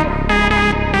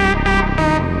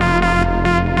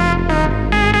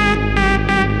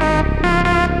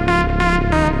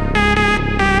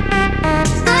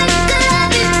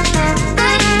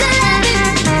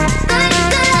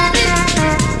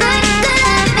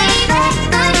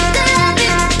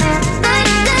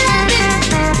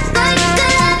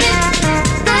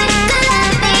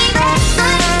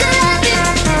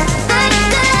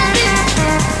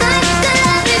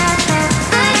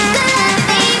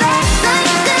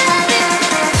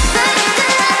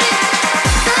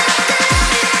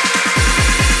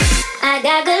I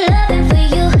got good loving for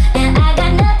you, and I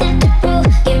got nothing to prove.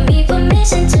 Give me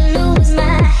permission to lose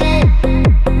my head.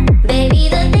 Baby,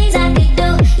 the things I could do,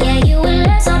 yeah, you would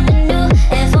learn something new.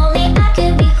 If only I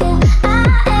could be who I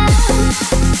am.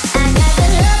 I got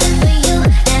good loving for you,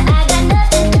 and I got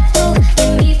nothing to prove.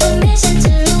 Give me permission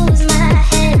to lose my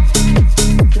head.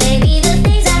 Baby, the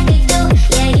things I could do,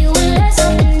 yeah, you would learn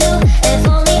something new. If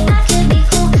only I could be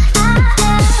who I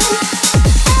am.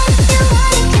 And if you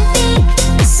want, it could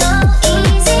be so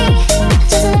easy.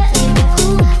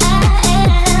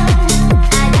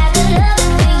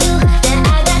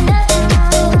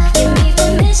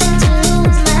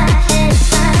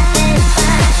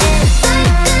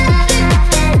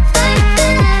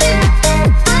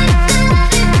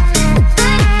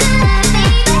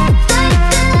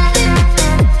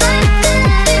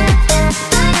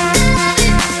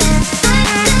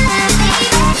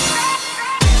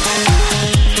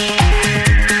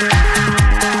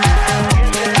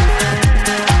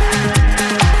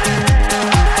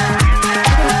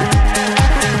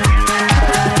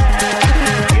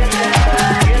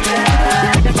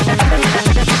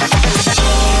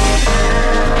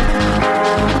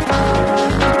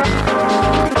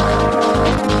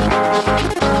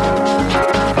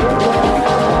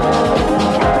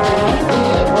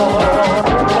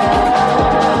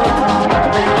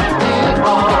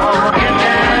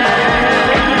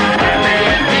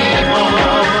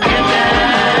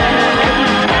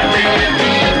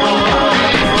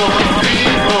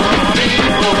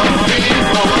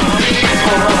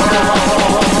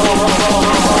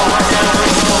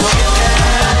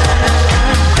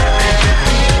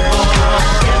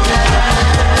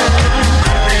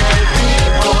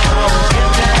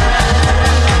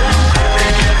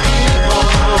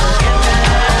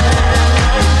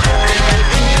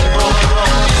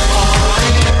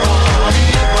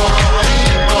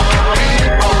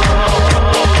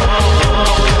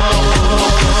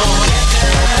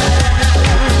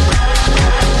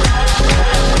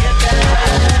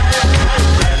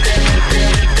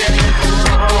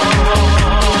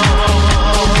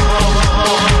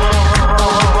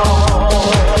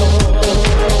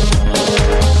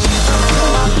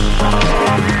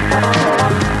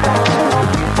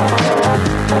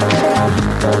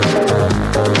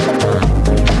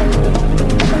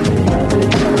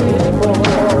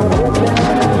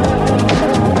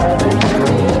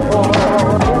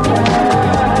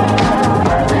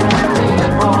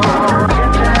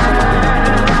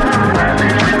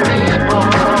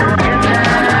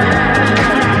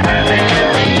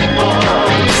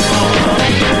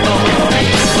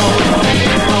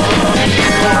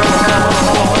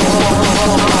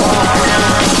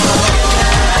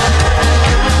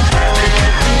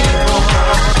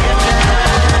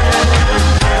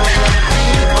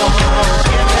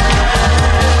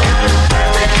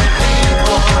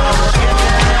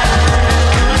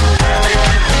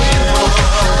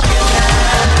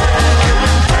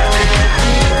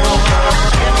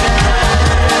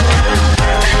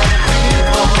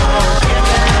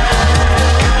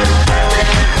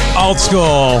 Old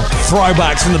school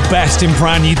throwbacks from the best in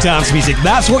brand new dance music.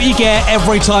 That's what you get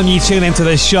every time you tune into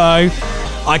this show.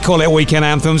 I call it Weekend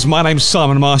Anthems. My name's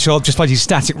Simon Marshall. Just played you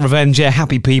Static Revenge, yeah,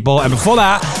 Happy People. And before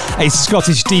that, a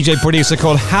Scottish DJ producer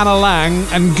called Hannah Lang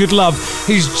and Good Love,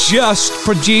 who's just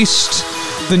produced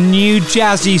the new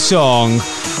jazzy song.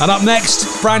 And up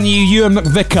next, brand new Ewan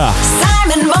McVicar.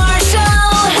 Simon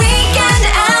Marshall, Weekend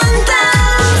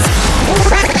Anthems.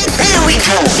 Here we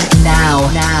go. Now.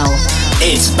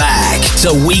 It's back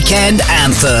to Weekend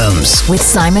Anthems With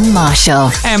Simon Marshall.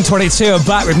 M22 are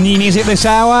back with new music this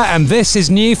hour, and this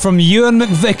is new from Ewan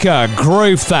McVicar,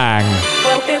 Groove Thang.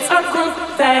 Well, it's a groove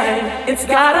thing. It's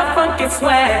got a funky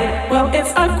swag. Well,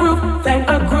 it's a groove thing,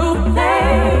 a groove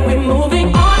thing. We're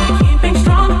moving on, keeping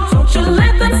strong. Don't you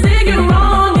let them steer you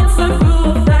wrong. It's a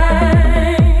groove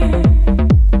thing.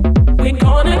 We're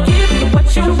gonna give you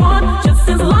what you want, just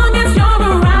as long as you're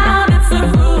around. It's a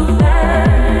groove thing.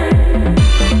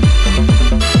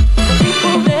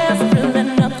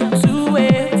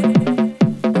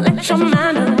 Your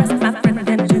mind rest, my friend,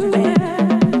 and do it.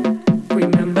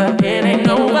 Remember, it ain't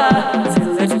over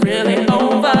till it's really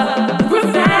over.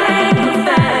 Groove thing,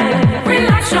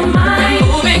 relax your mind.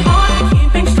 Moving on,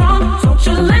 keeping strong. Don't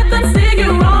you let them steer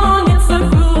you wrong. It's a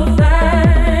groove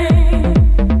thing.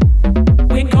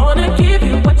 We're gonna give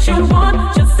you what you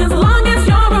want, just as long as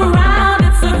you're around.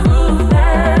 It's a groove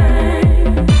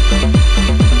thing.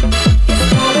 It's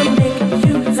gonna make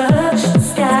you touch the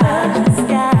sky.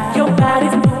 Your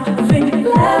body's moving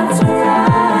left to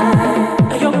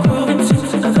right. You're grooving to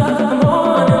the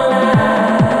morning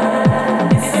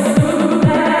light. It's a groove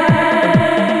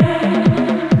thing.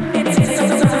 It's to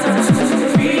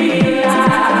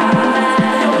realize.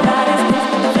 Your body's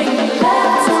moving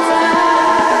left to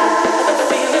right. The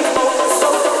feeling's so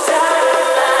tight.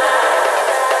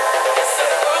 It's a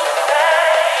groove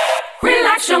thing.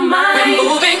 Relax your mind. We're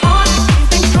moving on,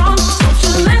 keeping strong. Don't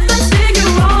you let them steer you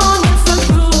wrong. It's a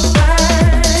groove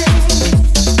thing.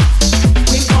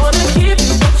 We're gonna give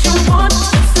you what you want,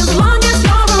 just as long as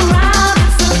you're around.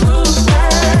 It's a groove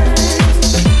thing.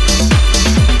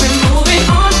 We're moving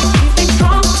on, keeping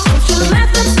strong. Don't you let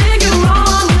them steer you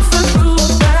wrong. It's a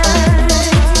groove thing.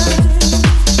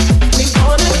 We're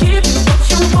gonna give you what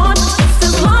you want, just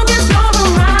as long as you're around. It's a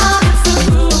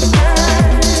groove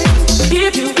thing.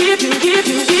 Give you. On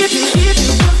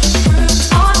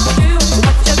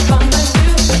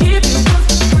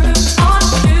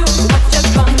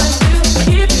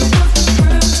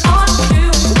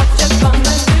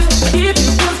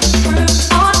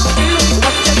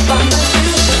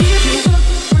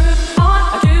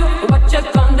to what you're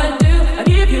gonna do.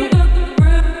 Give you. On to what you're gonna do. Give you. On to what you're gonna do. Give you. On to what you're gonna do. Give you.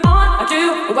 On to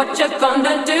what you're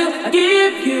gonna do. Give you.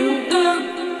 On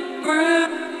to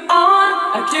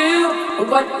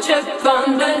what you're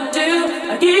gonna do.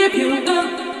 Give you the groove. On to what you're gonna do. Give you the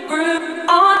groove.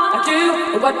 On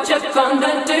to what you're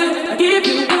gonna do. Give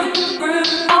you the groove.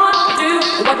 On to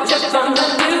what you're gonna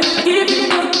do. Give you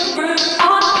the groove.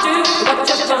 On to what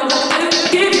you're gonna do.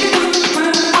 Give you the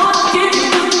groove. On, give you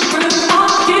the groove. On,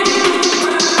 give you the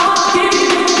groove. On, give you the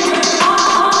groove.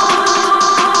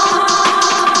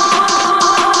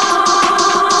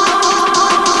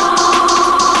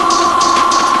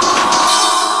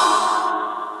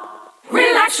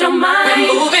 Relax your mind.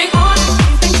 We're moving on,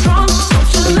 keeping strong.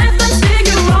 Don't you let them steer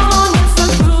you wrong. It's a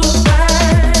groove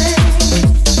thing.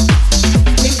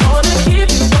 We're gonna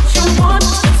give you what you want,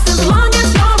 just as long as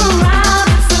you're around.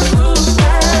 It's a groove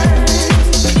thing.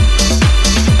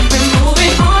 We're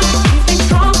moving on, keeping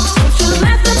strong. Don't you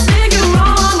let them steer you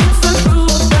wrong. It's a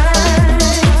groove thing.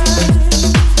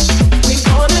 We're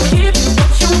gonna give you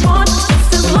what you want,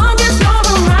 just as long as you're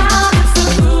around. It's a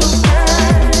groove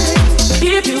thing.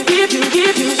 Give you.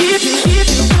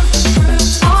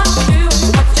 On to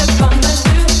what you're gonna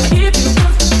do. Give you.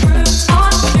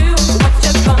 On to what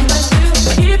you're gonna do.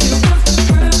 Give you.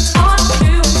 On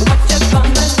to what you're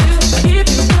gonna do. Give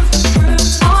you.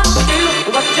 On to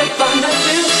what you're gonna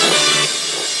do.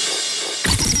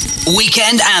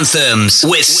 Weekend Anthems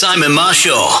with Simon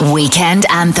Marshall. Weekend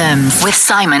Anthems with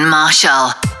Simon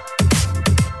Marshall.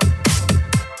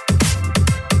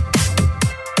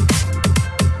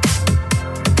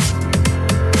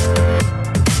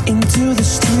 Into the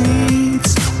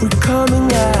streets, we're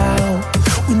coming out.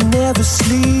 We never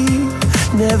sleep,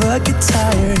 never get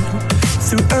tired.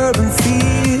 Through urban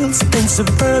fields and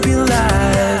suburban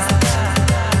life.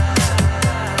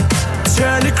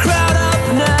 Turn the crowd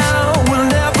up now, we'll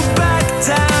never back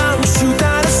down. Shoot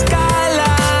down the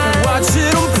skyline, watch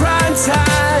it on prime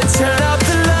time. Turn up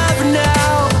the love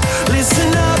now,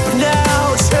 listen up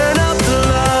now. Turn up the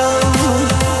love.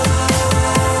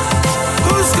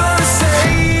 Who's gonna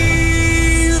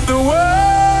save the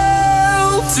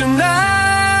world tonight?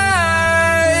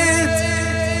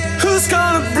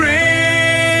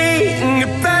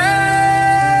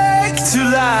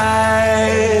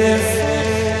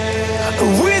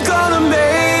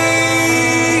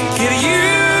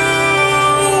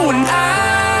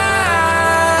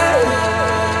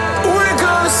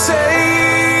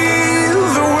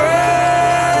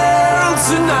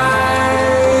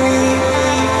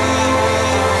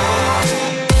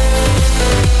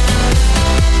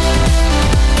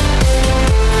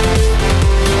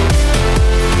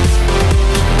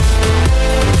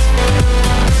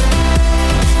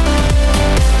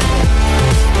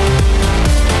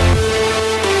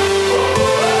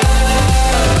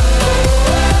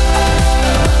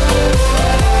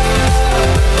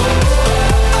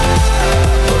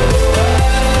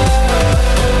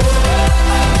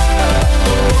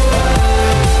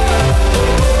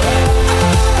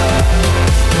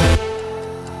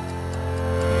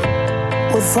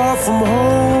 far from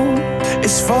home,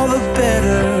 it's for the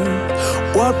better.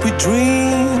 What we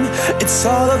dream, it's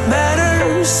all that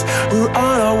matters. We're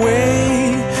on our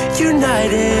way,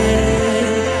 united.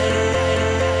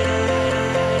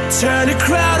 Turn the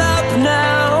crowd up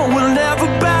now, we'll never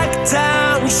back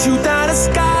down. Shoot down the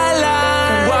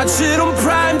skyline, watch it on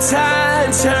prime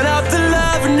time. Turn up the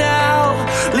love now,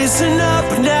 listen up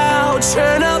now.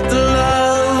 Turn up the love.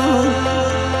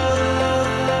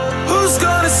 Who's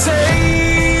gonna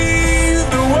save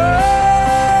the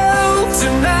world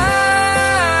tonight?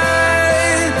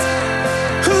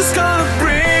 Who's gonna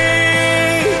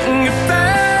bring it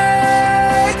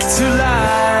back to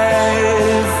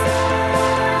life?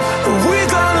 We're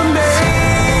gonna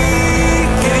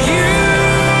make it, you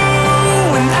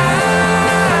and I.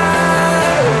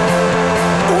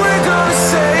 We're gonna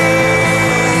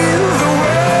save the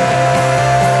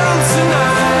world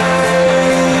tonight.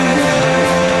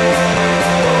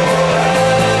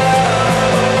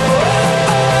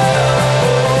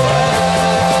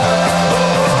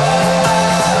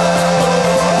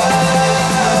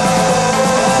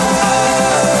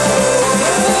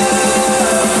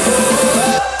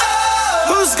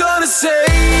 Who's gonna save?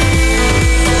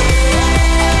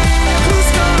 Who's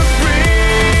gonna bring?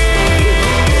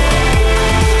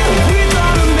 We're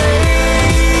gonna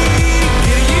make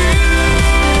it, you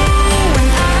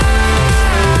and I.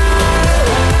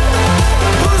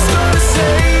 Who's gonna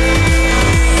save?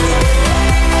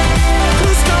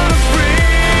 Who's gonna bring?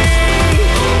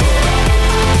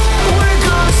 We're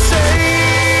gonna save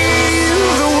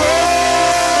the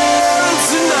world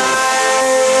tonight.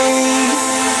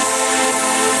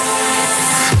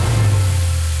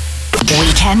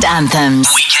 Weekend Anthems.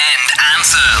 Weekend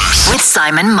Anthems. With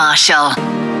Simon Marshall.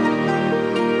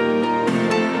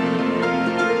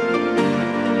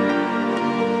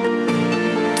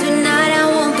 Tonight I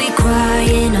won't be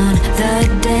crying on the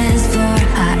dance floor.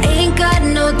 I ain't got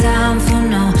no time for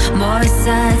no more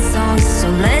sad songs. So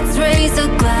let's raise a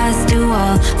glass to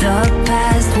all the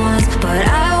past ones. But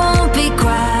I won't be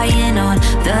crying on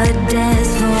the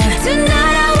dance floor.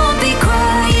 Tonight I won't be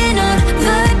crying on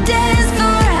the dance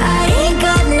floor. I ain't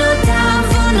got no time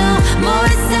for no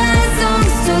more sad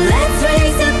songs. So let's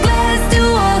raise a glass to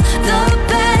all the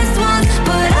past ones.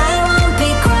 But I won't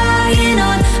be crying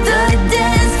on the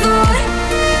dance floor.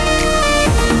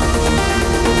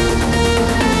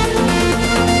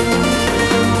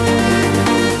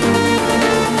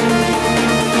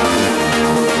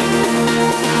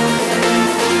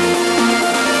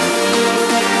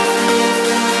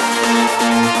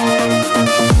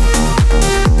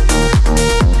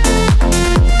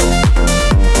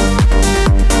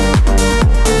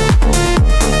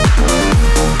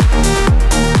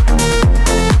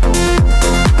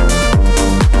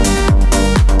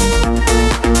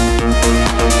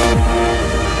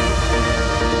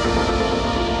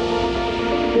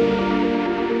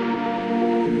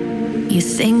 You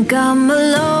think I'm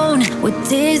alone with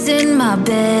tears in my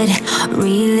bed,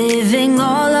 reliving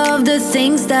all of the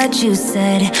things that you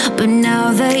said. But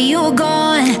now that you're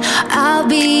gone, I'll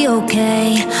be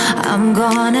okay. I'm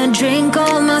gonna drink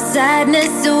all my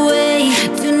sadness away.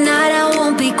 Tonight I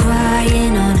won't be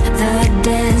crying on the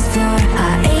dance floor.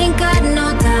 I ain't got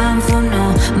no time for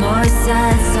no more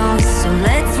sad songs. So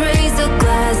let's raise a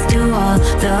glass to all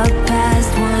the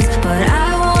past ones. But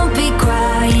I won't be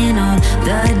crying on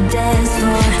the dance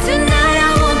floor. Tonight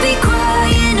I won't be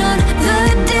crying on the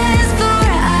dance floor.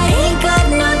 I ain't got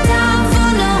no time for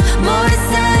no more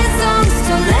sad songs.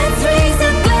 So let's raise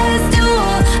a glass to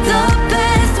all the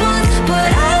past ones. But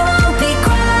I won't be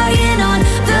crying on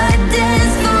the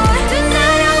dance floor.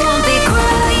 Tonight I won't be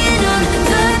crying on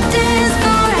the dance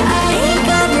floor. I ain't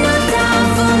got no time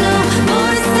for no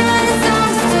more sad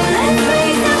songs. So let's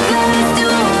raise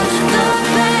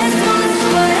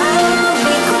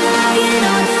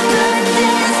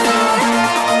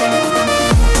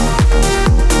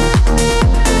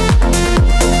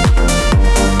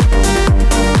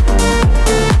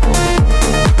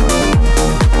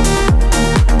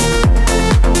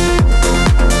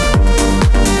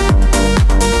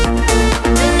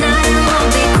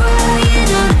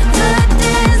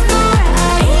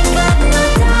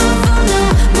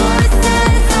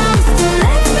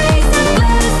a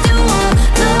glass to all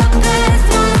the past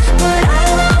ones. But I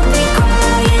won't be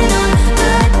crying on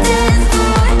the dance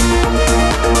floor.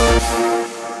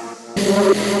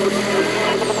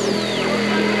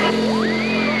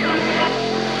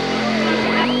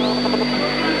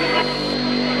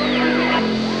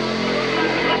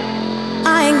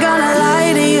 I ain't gonna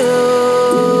lie to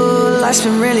you, life's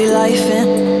been really lifing,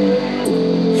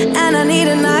 and I need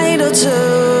a night or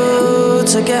two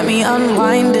to get me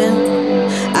unwinding.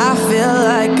 I feel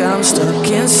like I'm stuck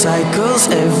in cycles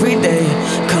every day.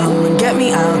 Come and get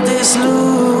me out this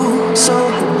loop.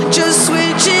 So just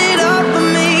switch it up for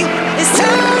me. It's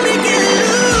time to get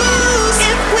loose.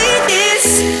 If we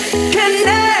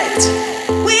disconnect,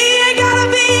 we ain't gotta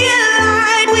be in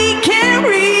line. We can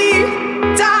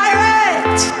redirect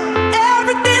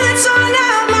everything that's on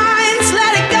our minds.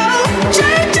 Let it go.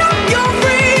 Change up your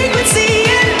frequency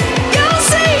and you'll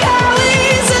see how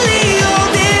easily you'll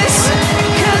disconnect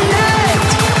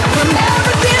from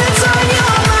everything that's on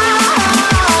your mind.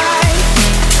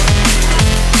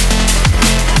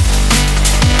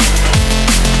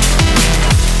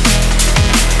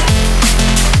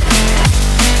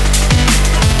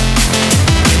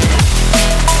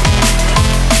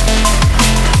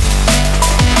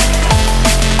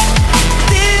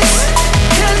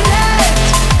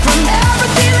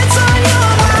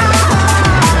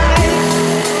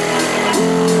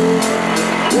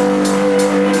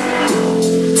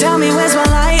 Tell me where's my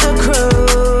lighter crew?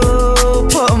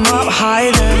 Put 'em up high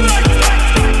then.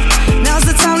 Now's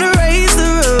the time to raise the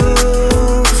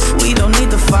roof. We don't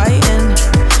need the fighting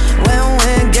when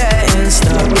we're getting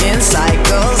stuck in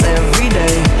cycles every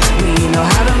day. We know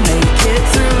how to make it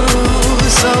through.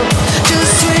 So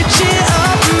just switch it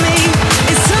up for me.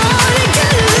 It's time to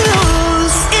get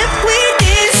loose. If we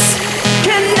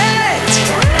disconnect,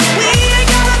 we ain't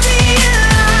gotta be in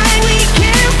line. We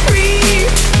can redirect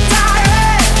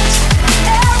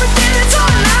everything that's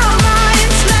on our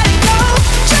minds. Let it go.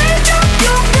 Change up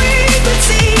your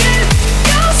frequency and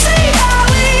you'll see how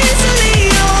easily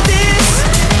you'll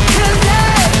disconnect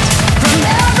from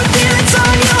everything that's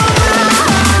on your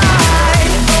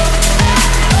mind.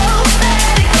 Oh,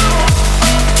 let it go.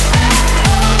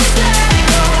 Oh, just let it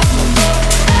go.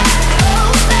 Oh,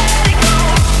 let it go.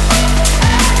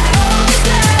 Oh, just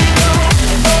let it go.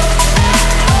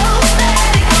 Oh,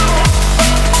 let it go.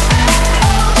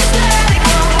 Oh, just let it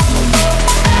go.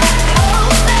 Oh,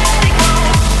 let it go.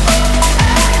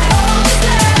 Oh, just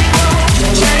let it go.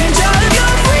 Change up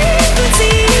your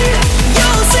frequency.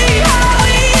 You'll see how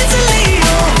easily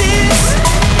you'll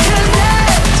disconnect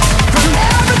from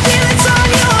everything that's on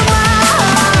your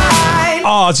mind.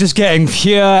 Oh, just getting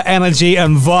pure energy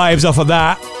and vibes off of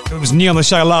that. It was new on the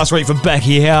show last week for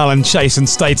Becky Hill and Chase and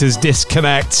Status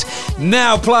Disconnect.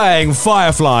 Now playing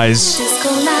Fireflies. Disco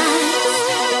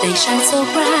lights, they shine so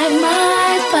bright,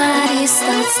 my body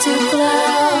starts to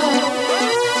glow.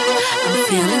 I'm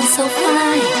feeling so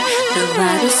fine, the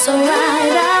vibe is so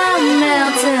right, I'm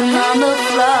melting on the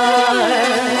floor.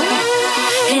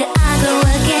 Here I go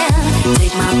again,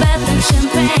 take my bath in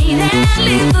champagne and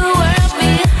leave the world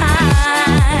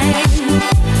behind.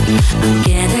 I'm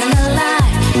getting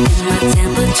alive, and my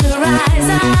temperature rise,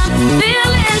 I'm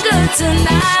feeling good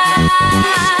tonight.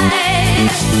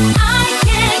 I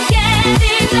can't get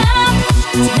enough,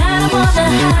 tonight I'm on the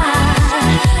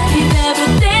high. Leave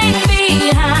everything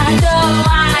behind, oh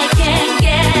I can't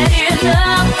get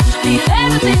enough. Leave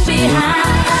everything behind.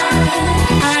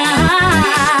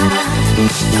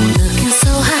 I'm looking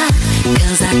so hot,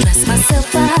 'cause I dress myself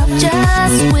up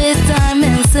just with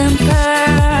diamonds and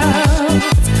pearls.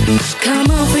 Come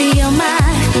on, free your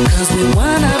mind, 'cause we're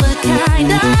one of a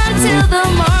kind until the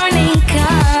morning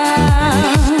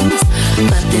comes.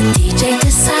 But the DJ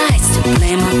decides to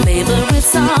play my favorite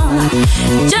song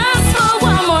just for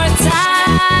one more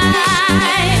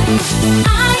time.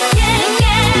 I can't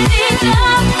get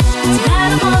enough,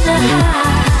 tonight I'm on the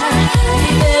high.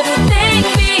 Leave everything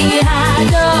behind,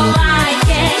 oh I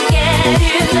can't get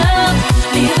enough.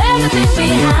 Leave everything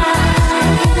behind.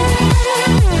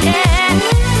 Yeah,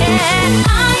 yeah.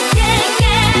 I can't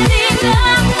get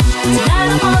enough, tonight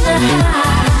I'm on the high.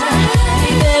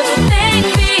 Leave everything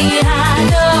behind,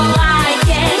 oh I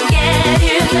can't get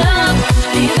enough.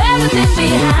 Leave everything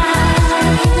behind.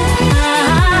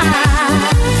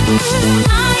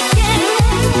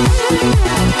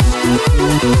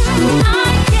 I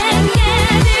can't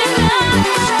get enough.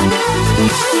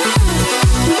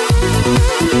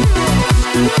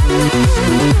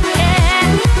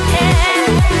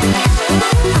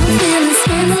 I'm feeling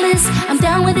scandalous, I'm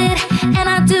down with it, and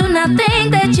I do not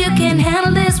think that you can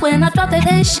handle this. When I drop that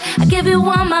ish, I give you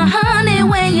all my honey.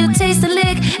 When you taste the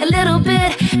lick a little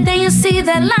bit, then you see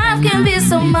that life can be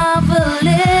so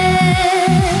marvelous.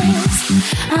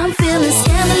 I'm feeling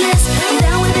scandalous, I'm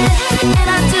down with it, and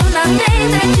I do not think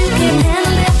that you can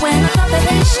handle it. When I drop that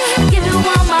ish, I give you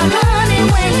all my honey.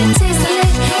 When you taste the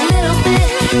lick a little bit,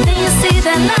 then you see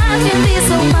that life can be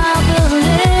so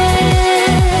marvelous.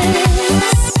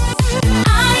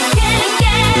 I can't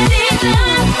get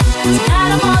enough,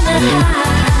 tonight I'm on the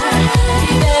high.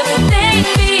 Leave everything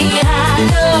behind,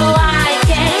 oh I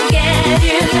can't get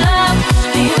enough.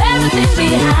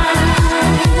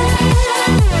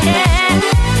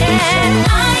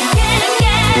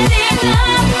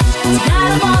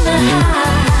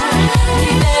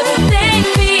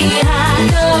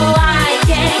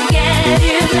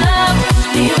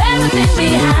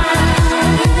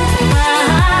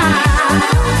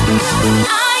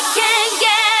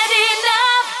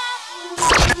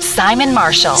 Simon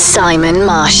Marshall. Simon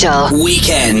Marshall.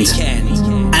 Weekend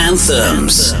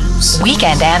Anthems.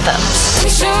 Weekend Anthems. Let me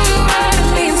show you what it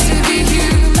means to be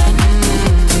human,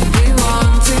 to be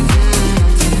wanted,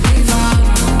 to be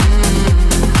vulnerable.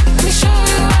 Let me show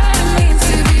you what it means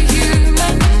to be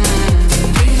human, to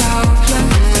be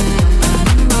helpless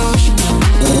and emotional.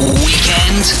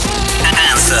 Weekend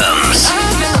Anthems.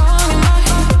 I've been on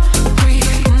my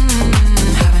breathe,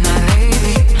 haven't I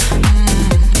lately?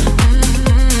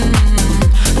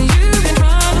 You've been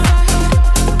trying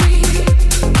to breathe,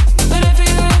 whatever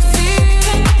you're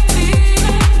feeling.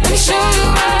 Let me show you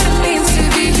what it means to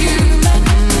be human,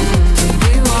 to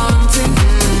be wanted,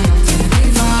 to be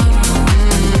vulnerable.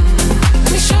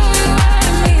 Let me show you what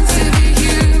it means to be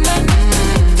human,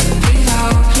 to be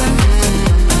helpless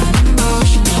and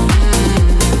emotional.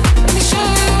 Let me show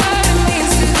you what it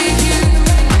means to be human.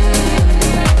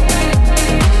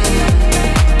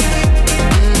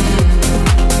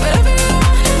 Whatever you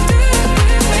wanna do with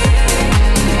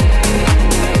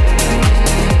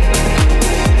me.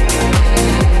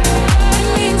 It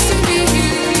means to be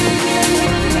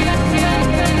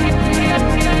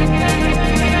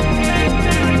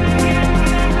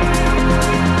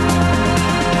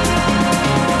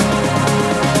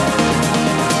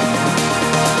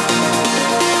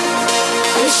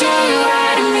Let me show you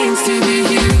what it means to be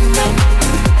human.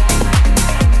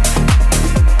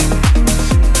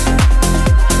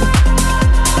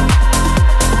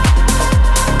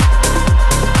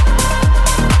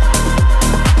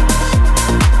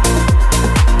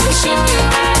 Let me show you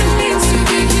what it means to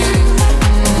be human.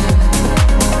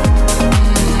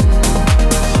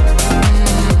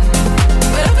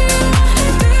 Whatever you wanna do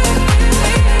with me.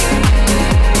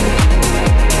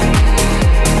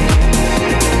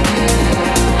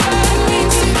 It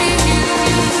means to be human.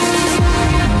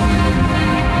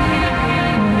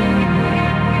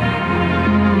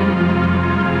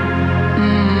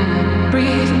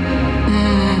 Breathe.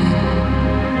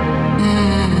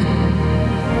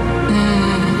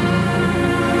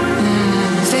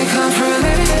 Stay calm for a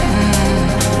minute.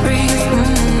 Breathe.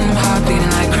 Heart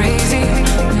beating like crazy.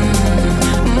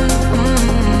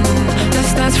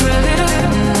 Let's dance for a little.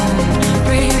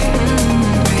 Breathe.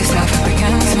 Raise life up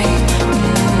against me.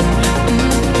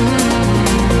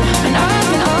 And I've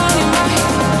been on your mind.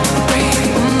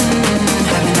 Breathe.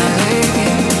 Haven't I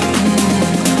lately?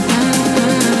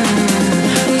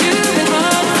 You've been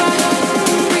running.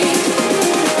 Breathe.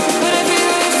 Whatever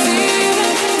you're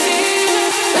feeling.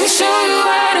 Let me show you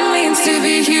what it means to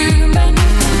be human,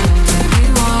 to be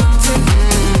wanted,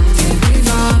 to be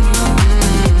vulnerable.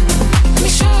 Let me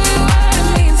show you what it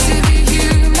means to be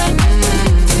human,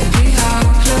 to be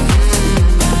helpless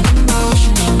and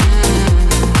emotional.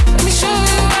 Let me show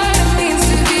you what it means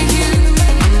to be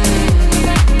human.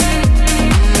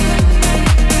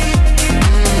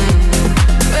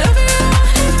 Whatever you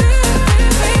wanna do with me.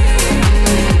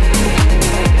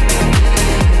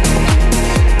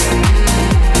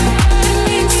 It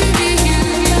means to be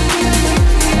human.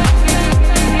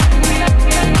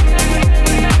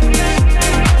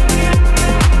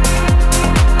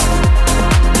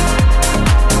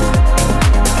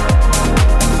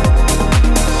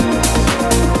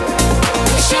 Let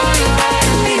me show you what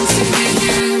it means to be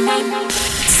human.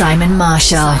 Simon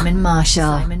Marshall. Simon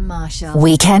Marshall. Simon Marshall.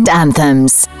 Weekend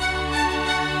Anthems.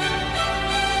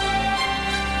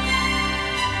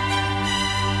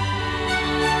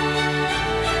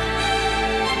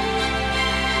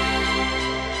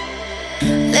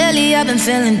 Lately I've been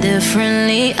feeling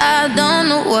differently. I don't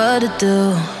know what to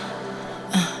do.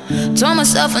 Told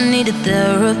myself I needed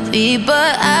therapy,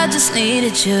 but I just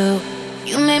needed you.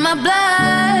 You made my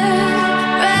blood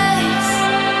race.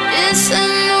 It's a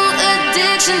new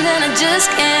addiction and I just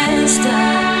can't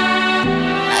stop.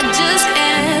 I just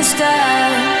can't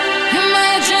stop. You're my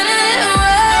adrenaline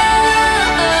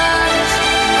rush.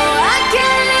 Oh, I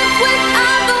can't live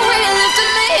without the way you're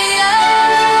lifting me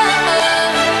up.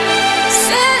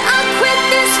 Said I'll quit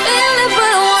this feeling, but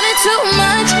I want it too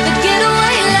much. The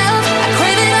getaway love, I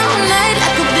crave it all night. I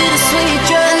could be the sweet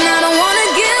drug, and I don't wanna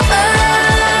give up.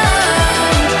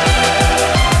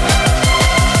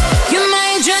 You're my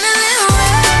adrenaline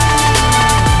rush.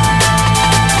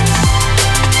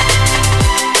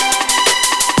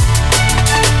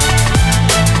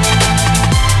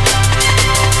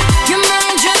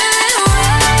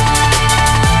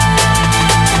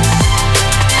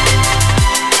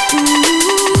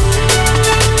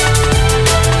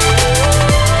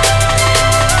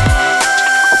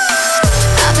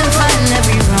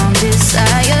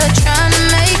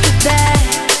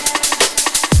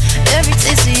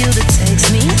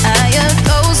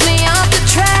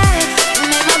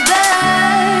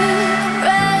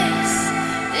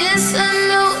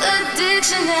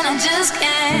 pushing and I just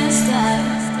can't stop.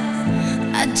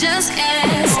 I just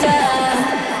can't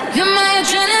stop. You're my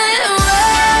adrenaline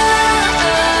rush.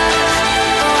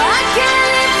 Oh, I can't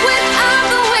live without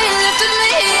the way you lifted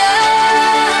me up.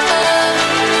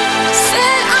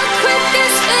 Said I'll quit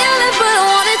this feeling, but I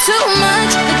want it too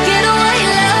much. The getaway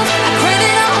love, I crave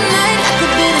it all night. Like a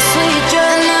bittersweet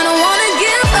drug, and I don't wanna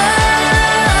give up.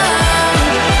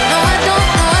 No, I don't,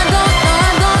 no, I don't, no,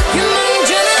 I don't. You're my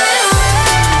adrenaline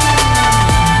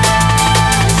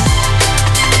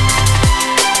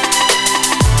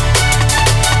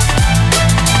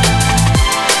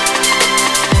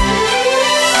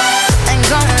Ain't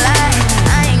gonna lie,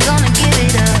 I ain't gonna give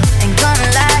it up. Ain't gonna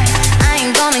lie, I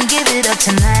ain't gonna give it up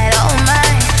tonight. Oh my,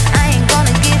 I ain't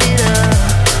gonna give it up.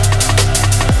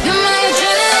 You're my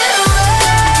adrenaline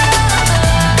rush.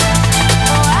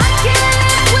 Oh, I can't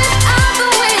live without the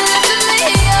way you lifted me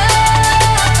up.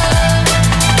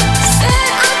 Said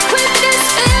I'll quit this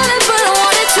feeling, but I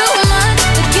want it too much.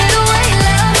 The getaway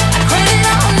love, I crave it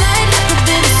all night. Like a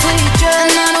bittersweet drug,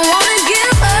 and I don't wanna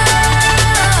give up.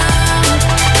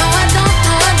 No, I don't,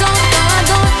 no, I don't, no, I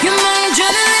don't. You're my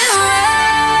adrenaline rush.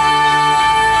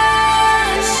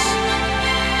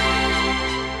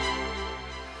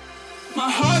 My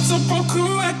heart's a broken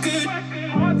record.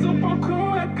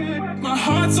 My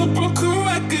heart's a broken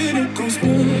record. It goes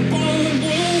boom, boom,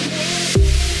 boom.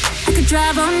 I could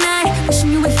drive all night,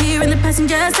 wishing you were here in the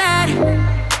passenger side.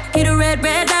 Hit a red,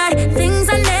 red light, things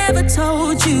I never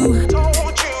told you.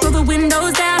 Roll the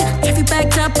windows down, traffic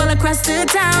backed up all across the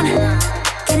town.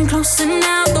 Getting closer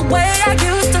now, the way I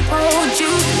used to hold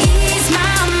you. Ease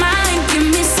my mind, give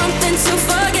me something to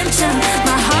forget you.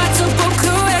 My heart's a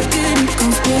broken record, it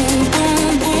goes boom,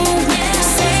 boom, boom.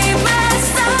 Save my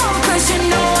soul, 'cause you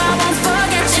know I won't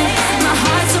forget you. My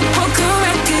heart's a broken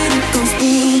record, it goes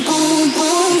boom, boom,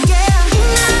 boom, yeah.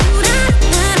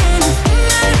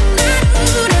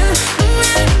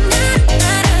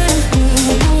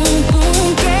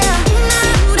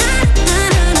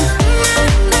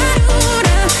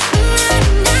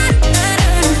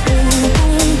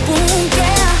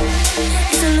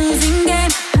 It's a losing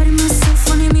game, hurting myself,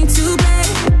 wanting me to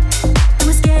blame. It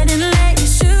was getting late, you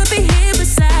should be here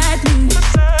beside me.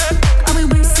 Are we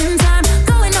wasting time,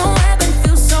 going nowhere, but it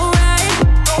feels so right.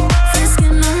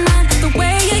 Frisking on night, the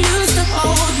way you used to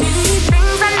hold me.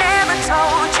 Things I never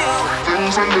told you.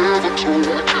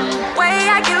 Way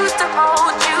I used to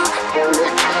hold you.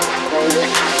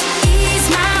 Ease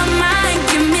my mind,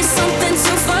 give me something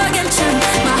to forget you.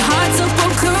 My heart's a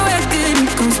broken record,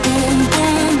 it goes boom,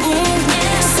 boom, boom.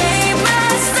 Save my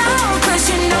soul, 'cause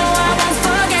you know I won't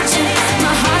forget you.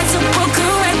 My heart's a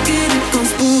broken record, it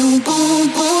goes boom, boom,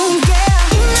 boom,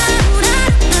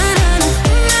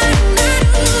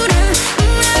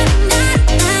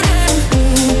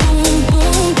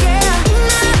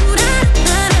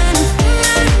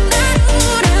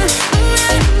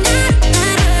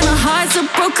 My heart's a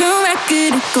broken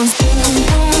record, it goes boom,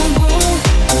 boom, boom,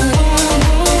 boom,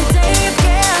 boom, Dave,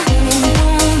 yeah. Boom,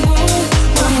 boom, boom.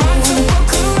 My heart's a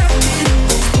broken record, it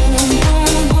goes boom,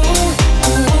 boom, boom,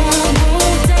 boom,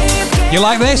 boom, Dave, yeah. You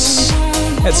like this?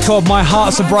 It's called My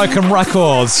Heart's a Broken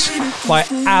Records by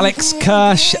Alex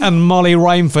Kirsch and Molly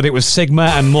Rainford. It was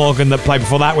Sigma and Morgan that played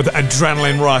before that with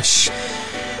Adrenaline Rush.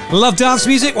 Love dance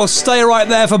music? Well, stay right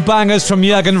there for bangers from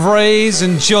Jürgen Vries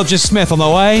and Georgia Smith on the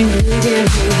way.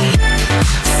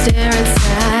 Stare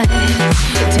inside,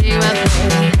 take my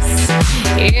place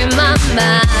in my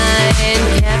mind,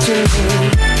 capture me,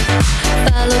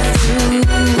 follow through,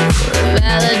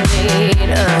 validate.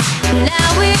 Now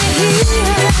we're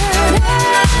here, never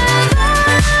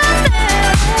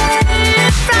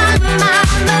from my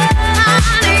mind.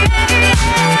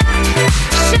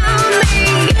 Show me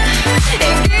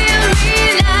and give me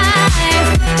life.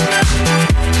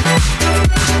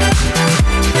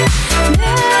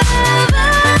 Never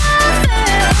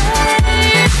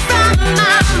from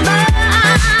my mind,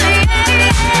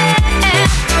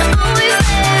 always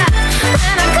there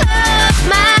when I close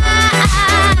my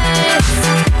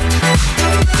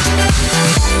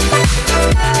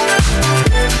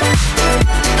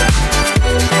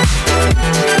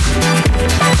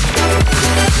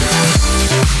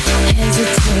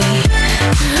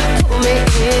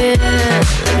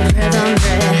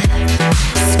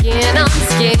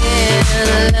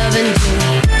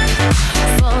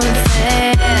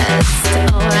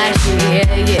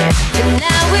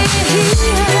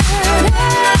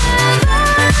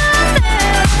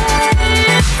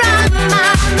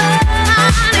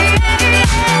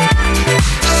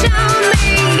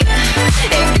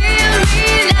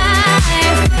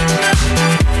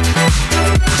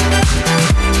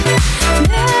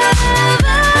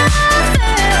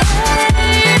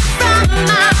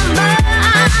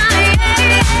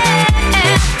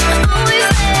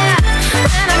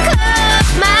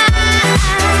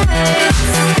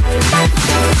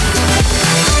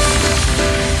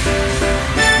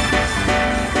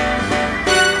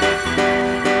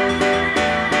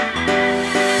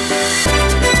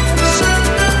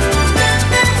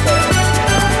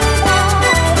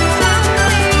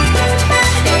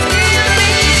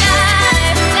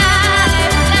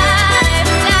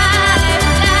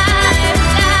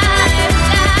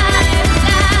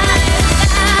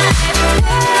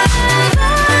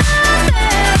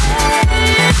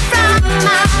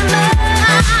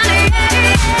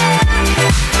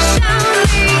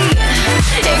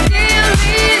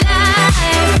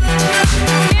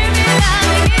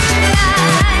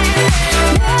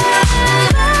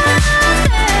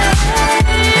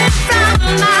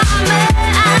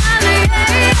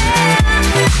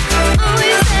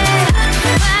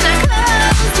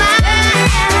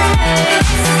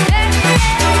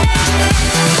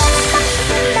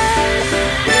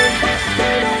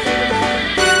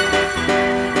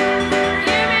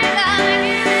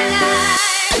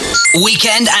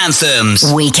Weekend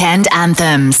Anthems. Weekend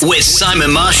Anthems. With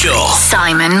Simon Marshall.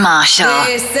 Simon Marshall.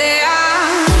 They say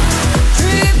I'm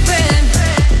tripping,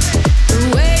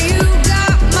 the way you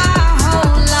got my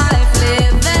whole life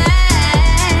living.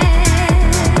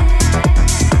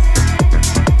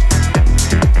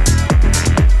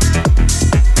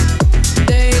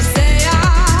 They say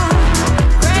I'm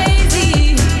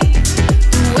crazy,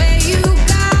 the way you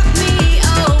got me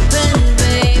open,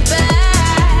 baby.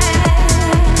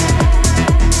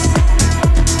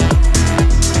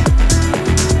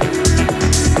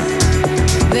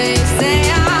 They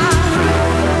say I'm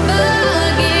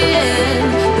bugging,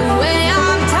 the way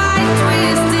I'm tight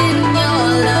twisting your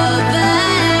loving.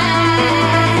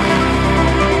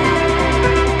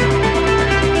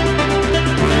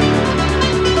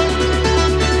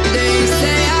 They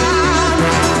say I'm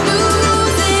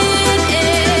losing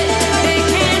it, they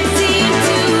can't seem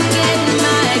to get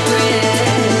my grip,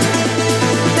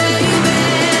 baby.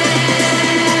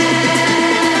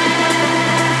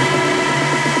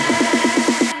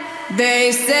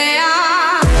 They say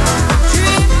I'm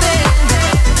tripping.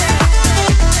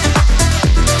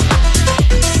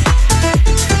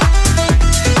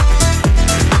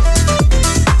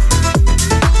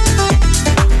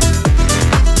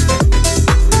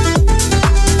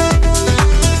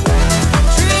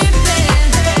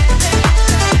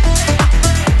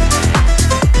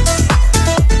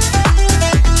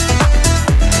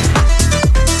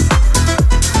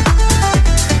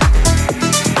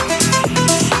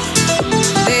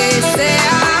 They say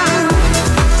I'm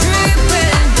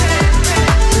tripping,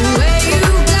 the way you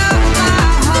got my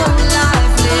whole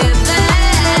life living.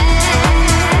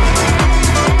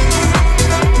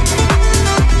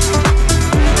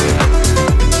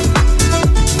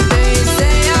 They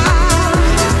say I'm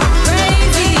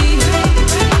crazy,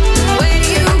 the way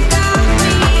you got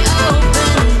me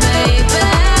open, baby.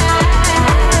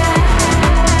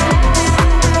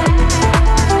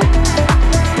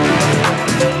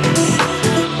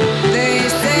 They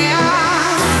say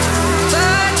I'm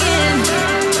bugging,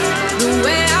 the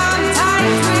way I'm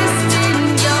tight twisting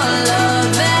your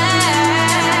loving.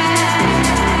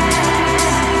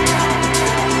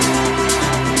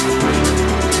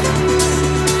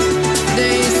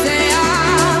 They say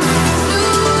I'm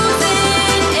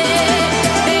losing it,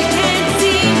 they can't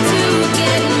seem to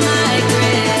get my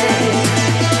grip,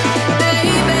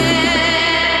 baby.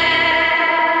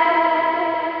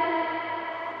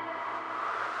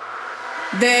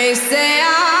 They say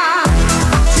I'm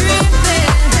tripping.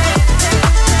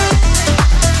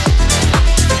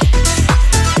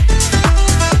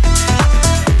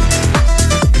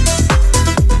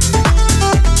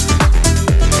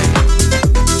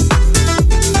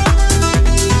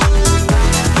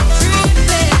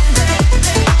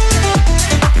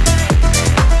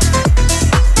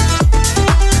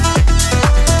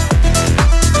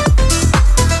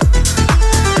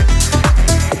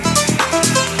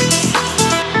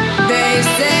 They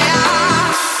say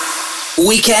I'm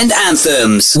Weekend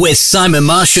Anthems with Simon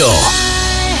Marshall.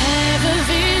 I have a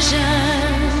vision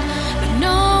that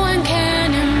no one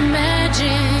can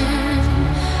imagine.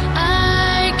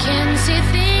 I can see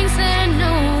things that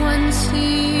no one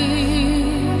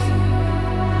sees.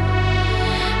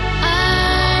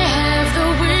 I have the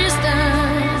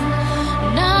wisdom,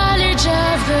 knowledge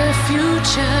of the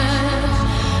future.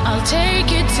 I'll take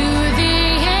you to the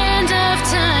end of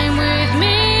time with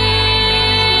me.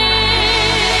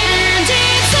 And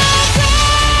it's a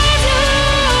brave new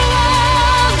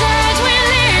world that we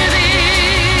live in,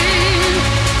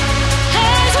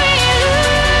 as we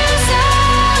lose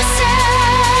ourselves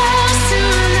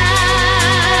tonight.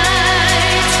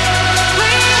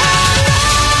 We have no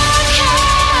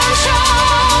control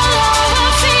over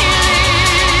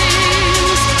feelings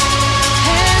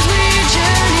as we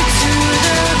journey to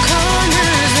the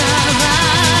corner.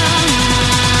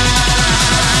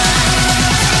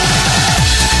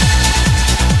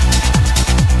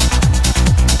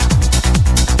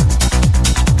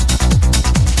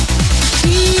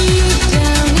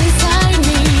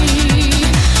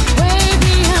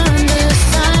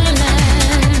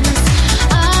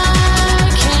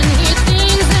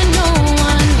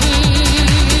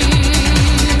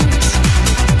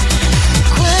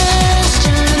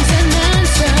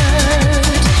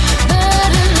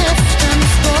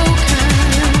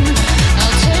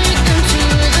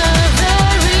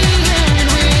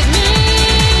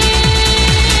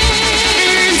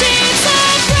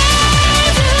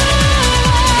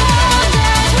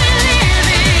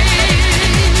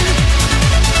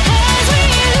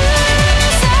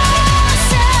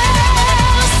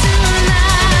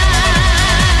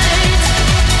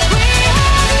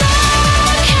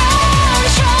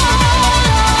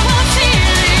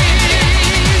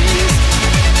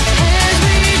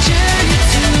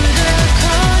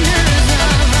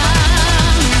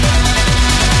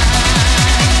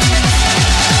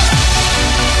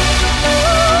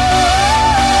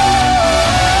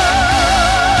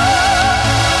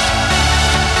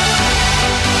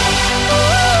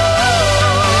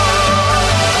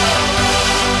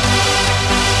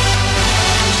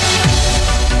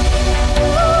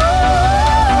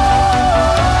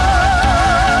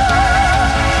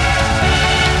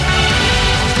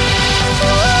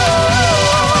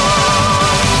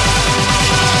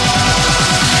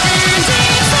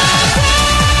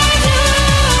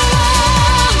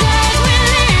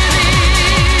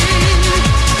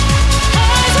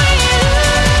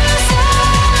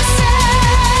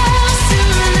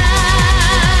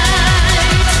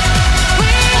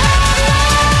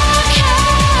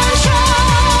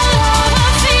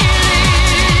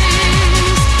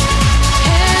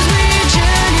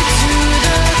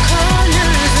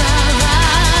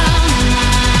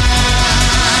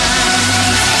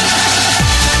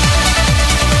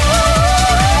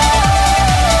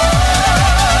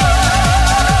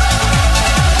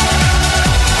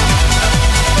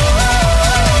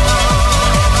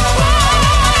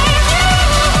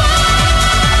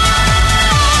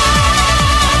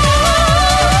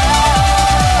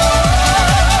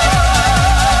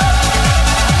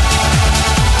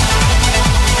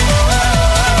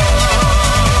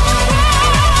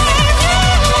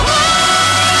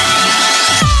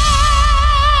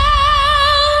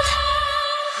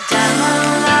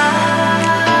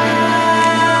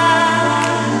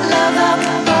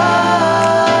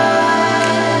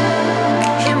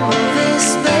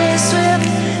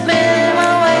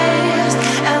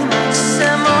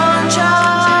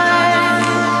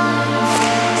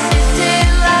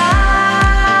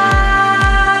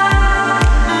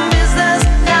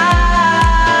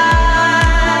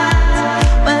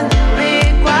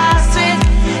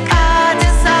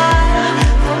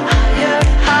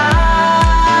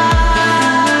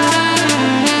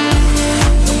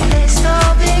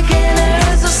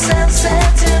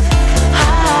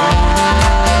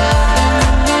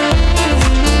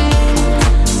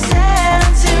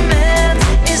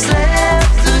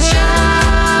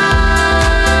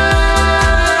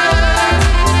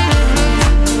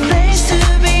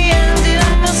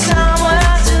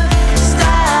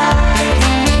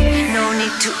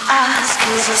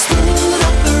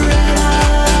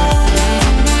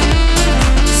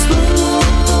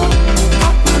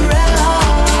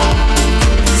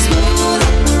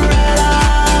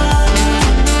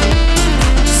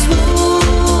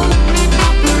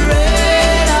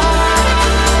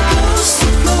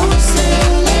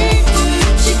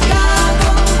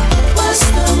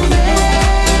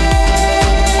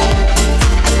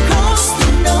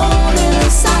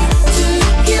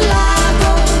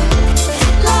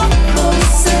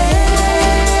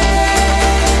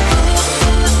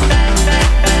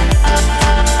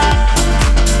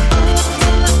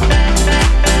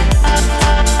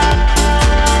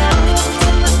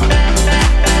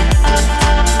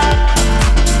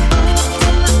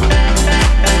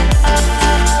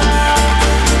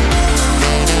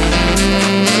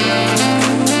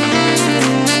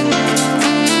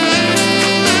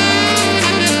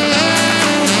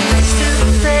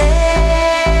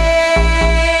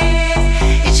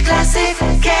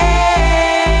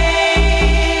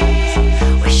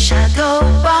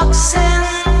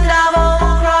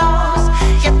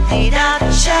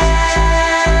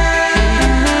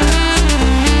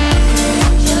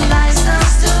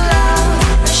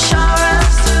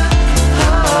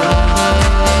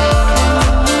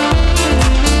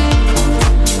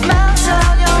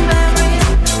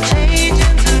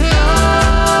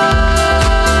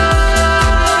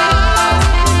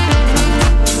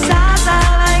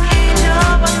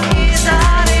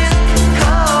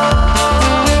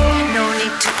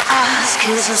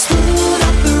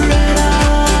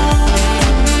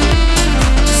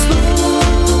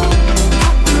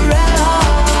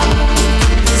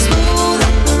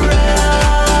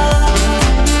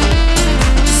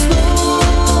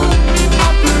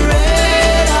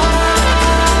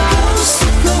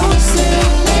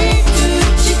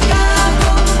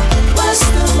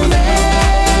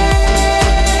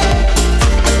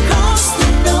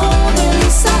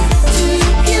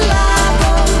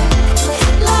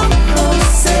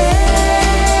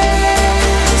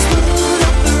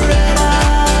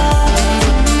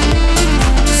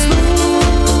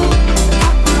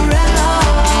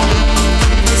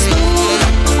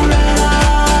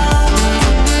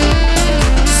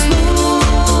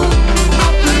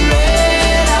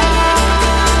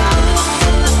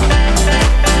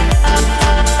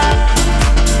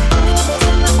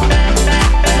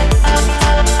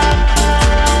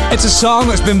 It's a song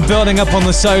that's been building up on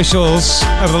the socials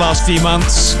over the last few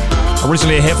months.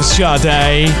 Originally a hit for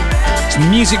Sade. It's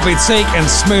Music Boutique and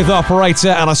Smooth Operator,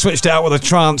 and I switched it out with a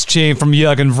trance tune from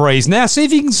Jürgen Vries. Now, see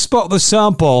if you can spot the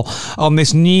sample on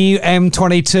this new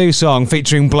M22 song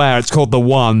featuring Blair. It's called The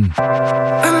One.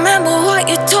 Remember what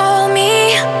you told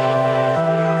me.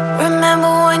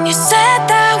 Remember when you said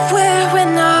that we're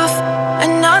enough.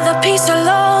 Another piece of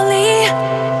lonely.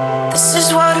 This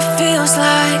is what it feels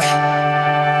like.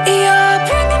 You're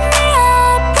bringing me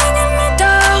up, bringing me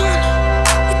down.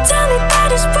 You tell me that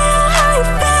it's real, how you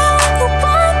feel when you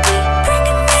want me.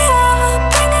 Bringing me up,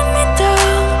 bringing me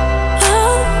down.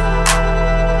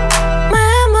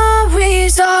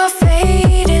 Memories are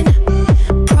fading.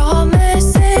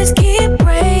 Promises keep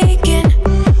breaking.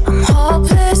 I'm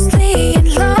hopelessly in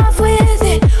love with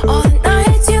it. All the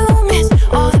nights you miss,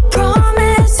 all the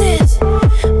promises.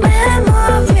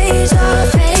 Memories are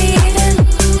fading.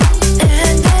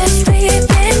 Endlessly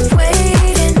been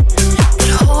waiting, but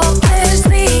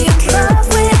hopelessly in love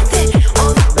with it.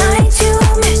 All the nights you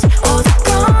miss, all the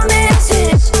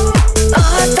promises.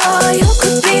 I thought you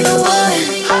could be the one.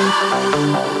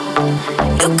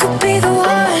 You could be the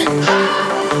one.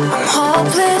 I'm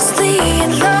hopelessly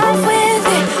in love with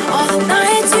it. All the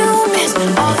nights you miss,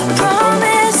 all the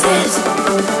promises.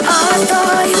 I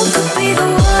thought you could be the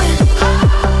one.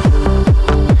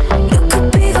 You could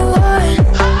be the one.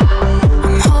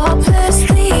 I'm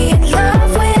hopelessly in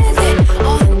love with it.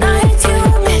 All the nights you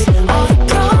miss, all the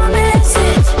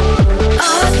promises.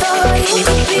 I thought you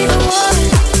could be the one.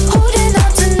 Holding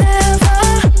on to never.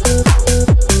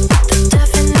 The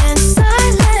deafening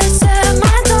silence at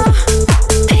my door.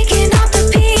 Picking up the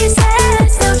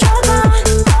pieces, now you're gone.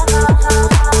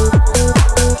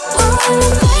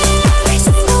 Every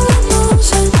single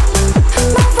emotion,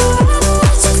 my forever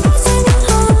was just lost in your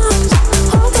arms.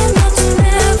 Holding on to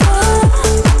never.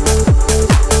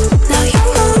 Now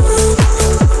you're gone.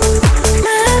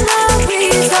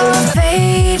 Memories are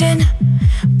fading.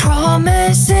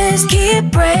 Promises keep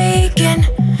breaking.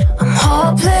 I'm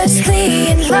hopelessly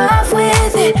in love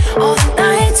with it. All the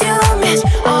nights you miss,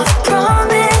 all the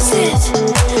promises.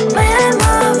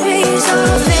 Memories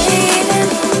are fading.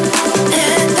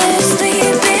 Endlessly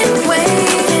been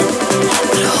waiting,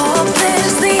 but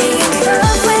hopelessly in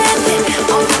love with it.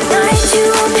 All the nights you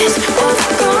miss, all the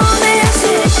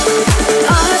promises.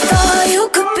 I thought you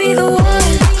could be the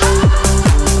one.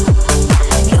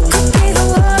 You could be the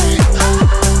one.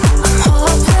 I'm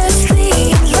hopelessly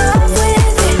in love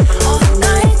with it. All the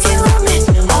nights you miss,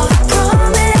 all the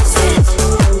promises.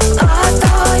 I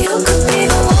thought you could be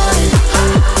the one.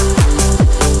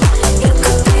 You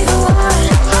could be the one.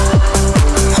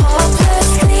 I'm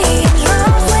hopelessly in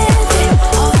love with it.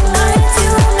 All the nights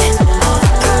you miss, all the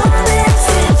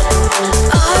promises.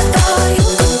 I thought you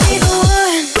could be the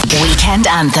one. Weekend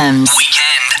Anthems.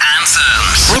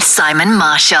 With Simon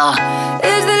Marshall.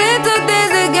 It's the little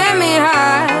things that get me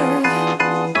high.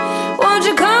 Won't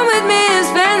you come with me and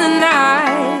spend the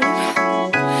night?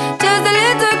 Just a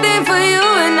little thing for you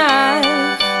and I.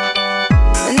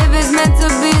 And if it's meant to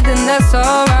be, then that's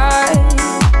alright.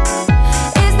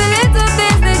 It's the little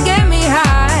things that get me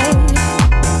high.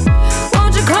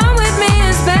 Won't you come with me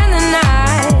and spend the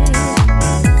night?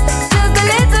 Just a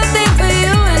little thing for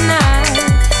you and I.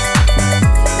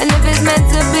 And if it's meant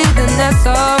to be, then that's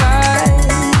alright.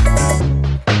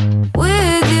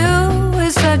 With you,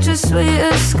 it's such a sweet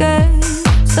escape.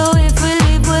 So if we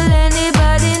leave, will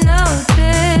anybody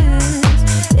notice?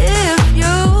 If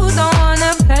you don't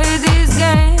wanna play these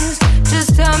games,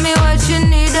 just tell me what you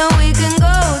need and we can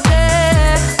go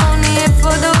there. Only if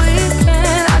for the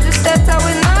weekend, I just stepped out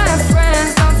with my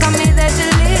friends. Don't tell me that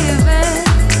you're leaving.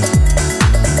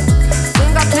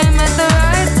 Think I came at the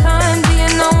right time. Do you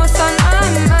know what's on my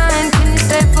mind? Can you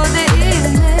stay for the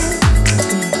evening?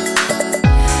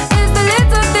 It's the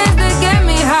little things that get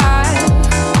me high.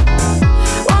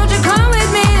 Won't you come with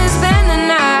me and spend the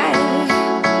night?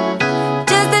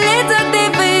 Just a little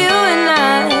thing for you and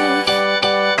I.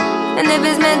 And if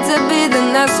it's meant to be,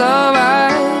 then that's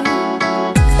alright.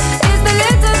 It's the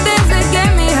little things that get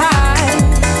me high.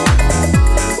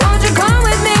 Won't you come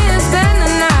with me and spend the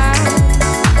night?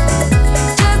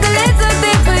 Just a little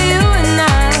thing for you and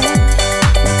I.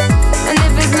 And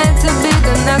if it's meant to be,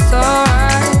 then that's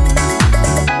alright.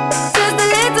 Just the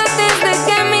little things that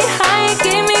get me high,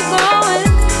 keep me going.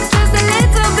 Just a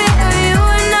little bit of you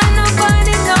and I,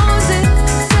 nobody knows it.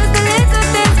 Just a little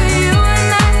thing for you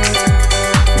and I.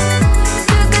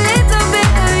 Just a little bit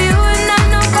of you and I.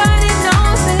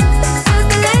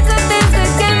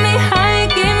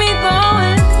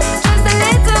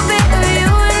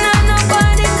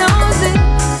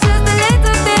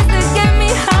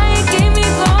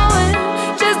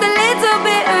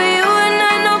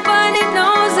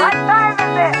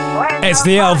 It's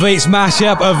the Elvis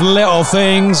mashup of Little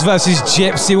Things versus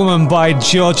Gypsy Woman by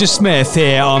Georgia Smith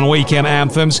here on Weekend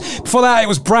Anthems. Before that, it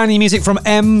was brand new music from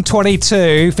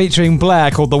M22 featuring Blair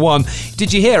called The One.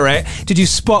 Did you hear it? Did you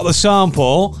spot the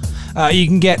sample? You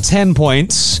can get 10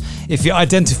 points if you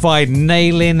identified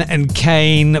Nailin and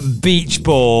Kane Beach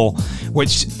Ball,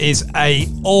 which is a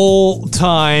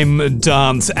all-time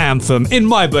dance anthem, in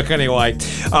my book anyway.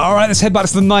 All right, let's head back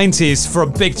to the 90s for a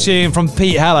big tune from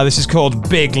Pete Heller. This is called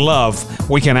Big Love.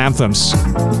 Weekend Anthems.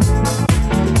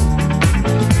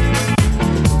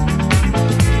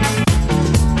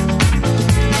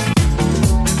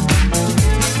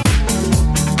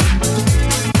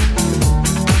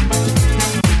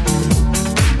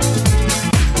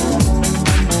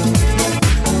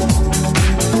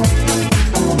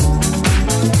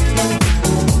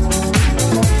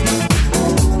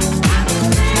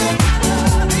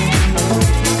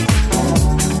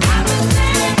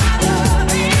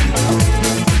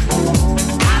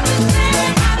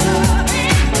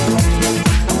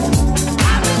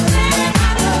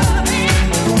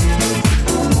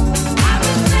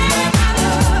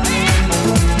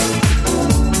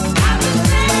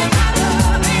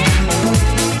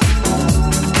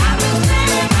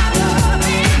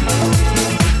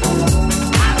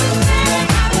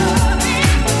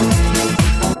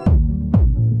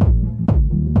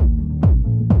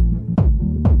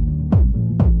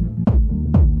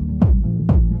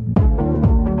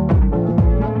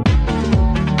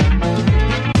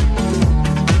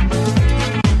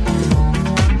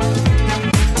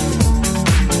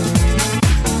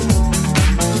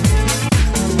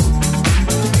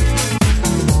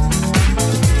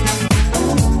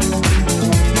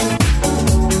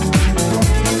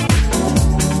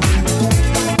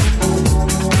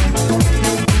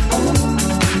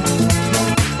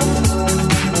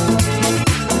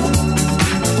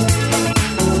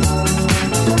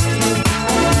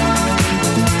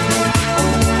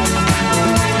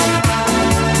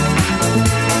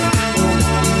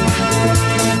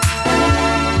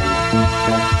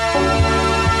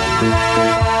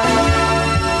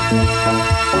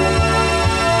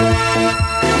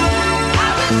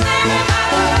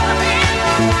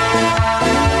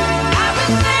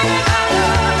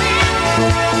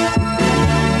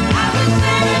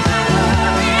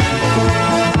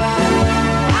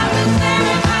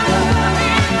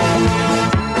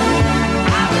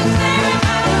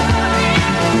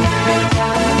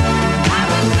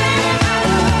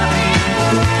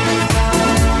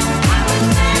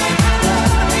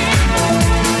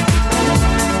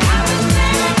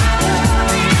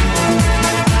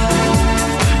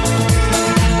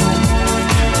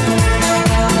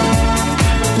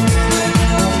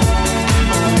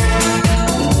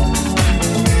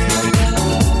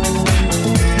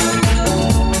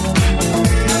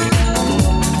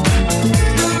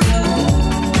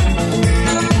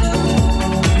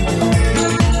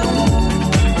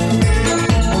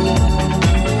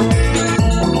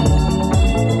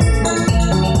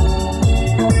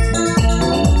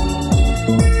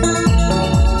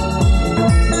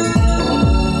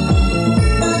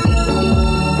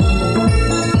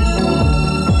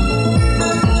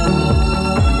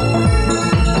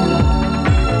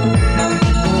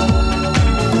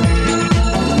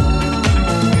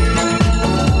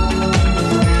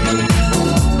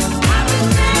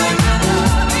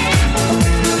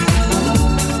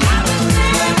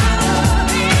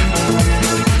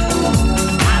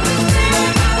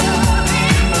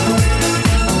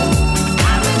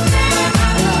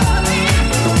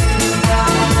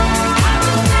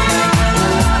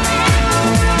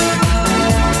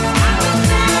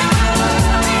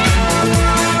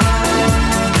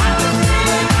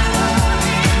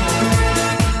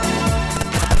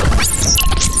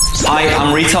 Hi,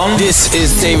 I'm Riton. This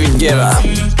is David Guetta.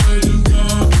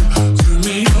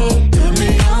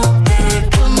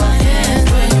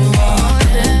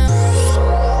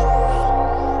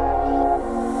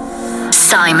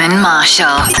 Simon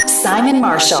Marshall. Simon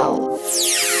Marshall.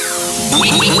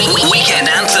 Weekend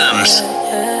Anthems.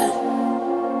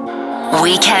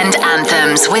 Weekend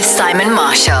Anthems with Simon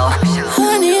Marshall.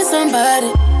 I need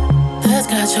somebody that's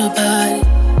got your body.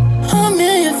 A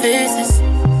million faces,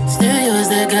 still yours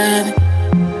that got me.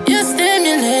 You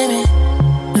stimulate me,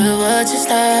 look what you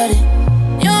started.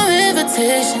 Your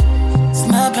invitation, it's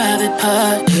my private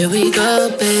part. Here we go,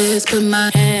 babe, put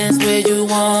my hands where you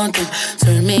want them.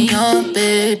 Turn me on,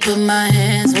 babe, put my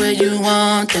hands where you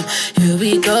want them. Here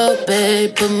we go,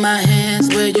 babe, put my hands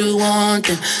where you want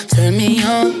them. Turn me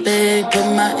on, babe, put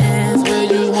my hands where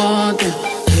you want them.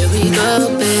 Here we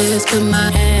go, babe, put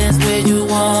my hands where you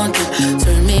want them.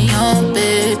 Turn me on,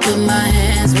 babe, put my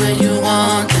hands where you want them.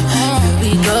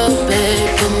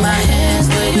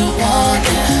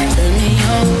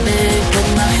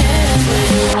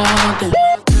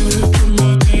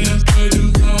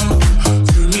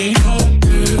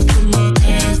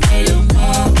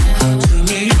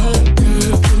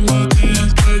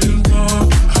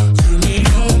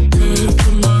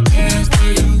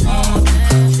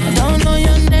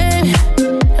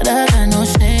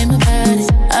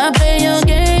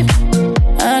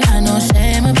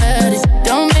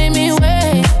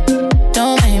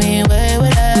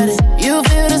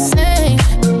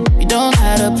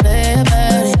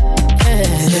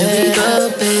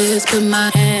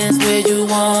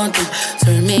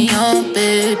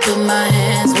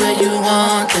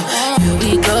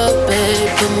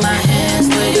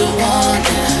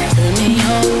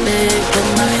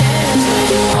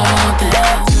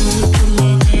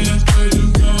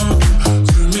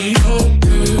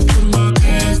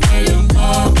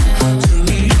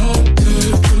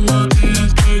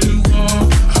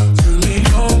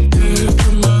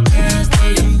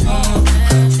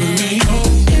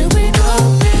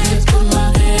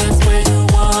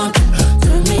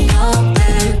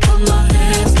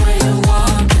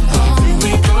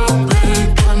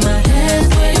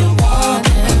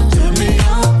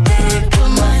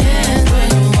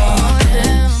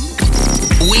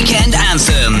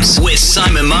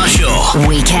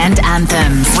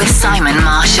 Simon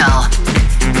Marshall.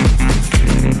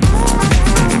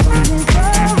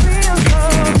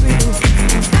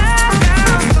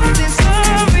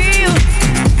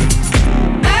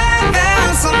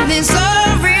 Something so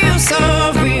real, so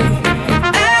real.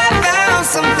 I found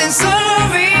something so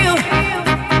real.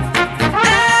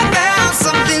 I found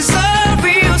something so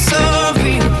real, so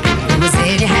real. It was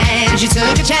in your hands, you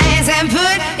took a chance and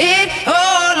put it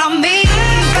all on me.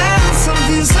 I found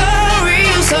something so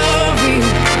real, so real.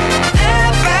 I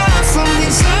found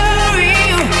something so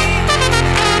real.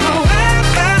 Oh, I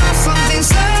found something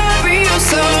so real,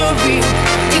 so real.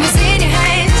 It was in your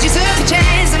hands, you took a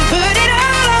chance and put it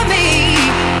all on me.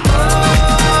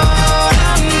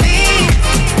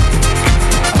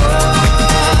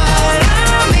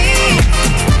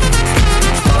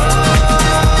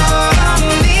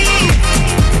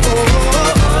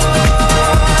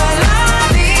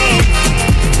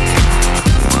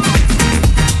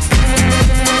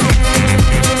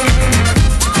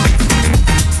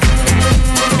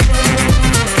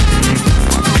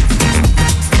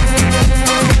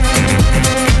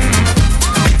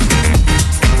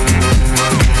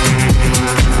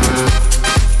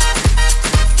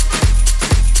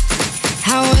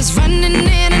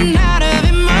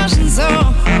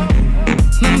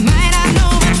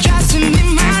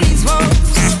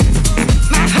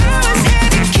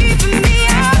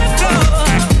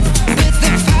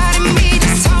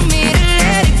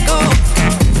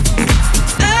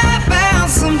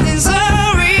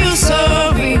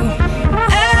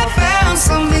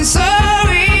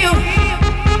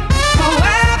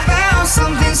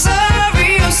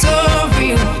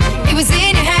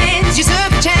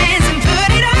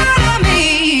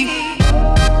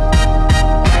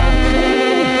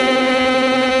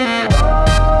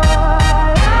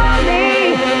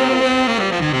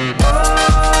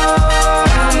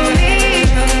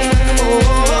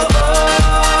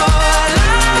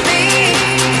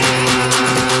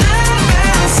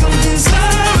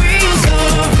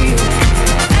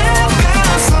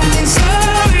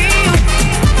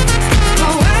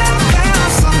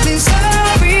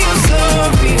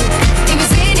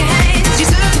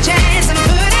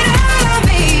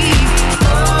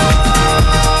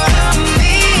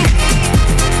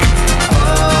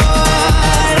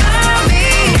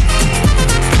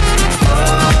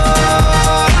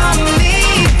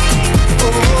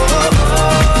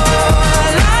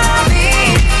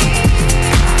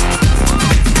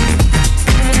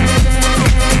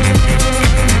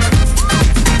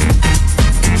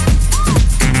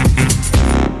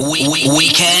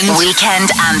 Weekend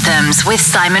Anthems with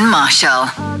Simon Marshall.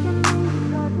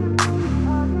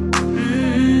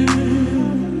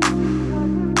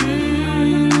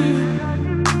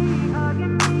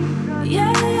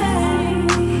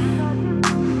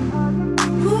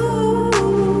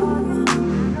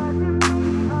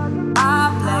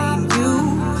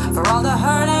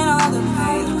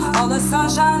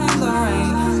 Sunshine in the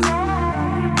rain.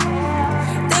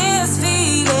 This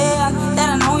feeling that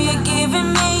I know you're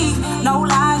giving me. No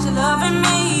lies, you're loving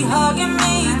me, hugging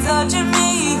me, touching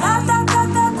me.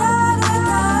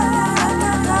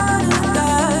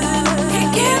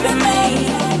 You're giving me,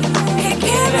 you're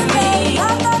giving me.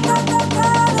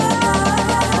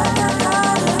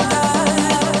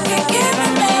 You're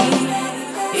giving me,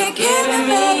 you're giving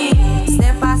me.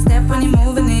 Step by step when you're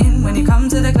moving in. When you come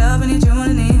to the club and you're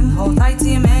tuning in. Hold tight to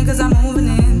your man cause I'm moving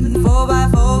in.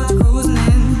 4x4 with you cruising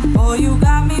in. Boy, you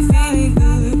got me feeling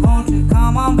good. Won't you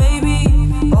come on, baby?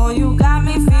 Boy, you got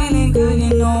me feeling good.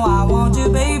 You know I want you,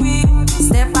 baby.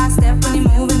 Step by step when you're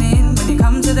moving in. When you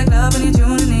come to the club and you're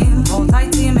tuning in. Hold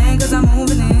tight to your man cause I'm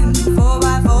moving in.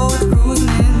 4x4 with you cruising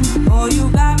in. Boy, you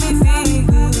got me feeling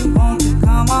good. Won't you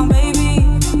come on, baby?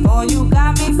 Boy, you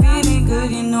got me feeling good.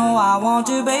 You know I want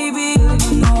you, baby.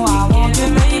 You know I want you,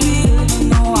 baby. You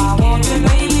know I want you,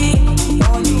 baby.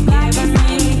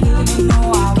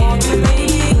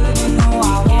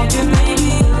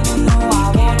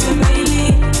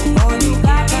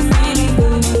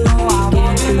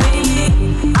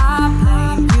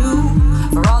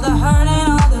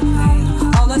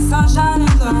 Sunshine in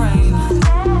the rain.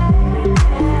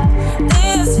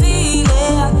 This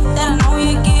feeling that I know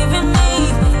you're giving me.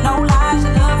 No lies,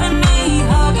 you're loving me,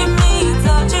 hugging me,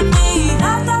 touching me.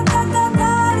 Da, da, da, da,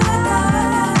 da.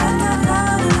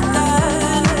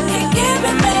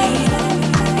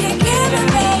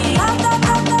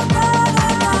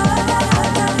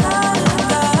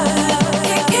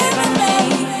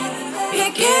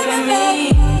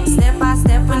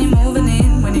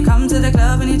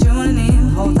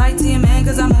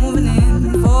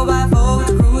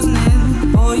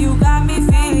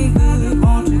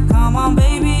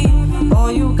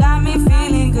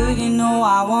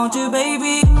 want you,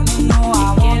 baby. You know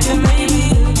I want you,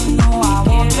 baby. You know I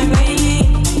want you, baby.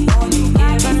 Oh, you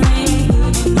giving me.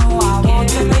 You know I want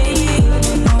you, baby.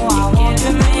 You know I want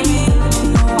you, baby.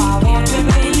 You know I want you,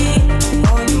 baby.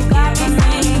 Oh, you got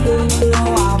me. You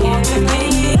know I want you,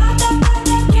 baby.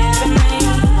 Giving me, giving me,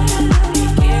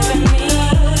 giving me,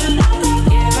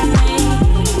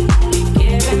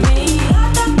 giving me, giving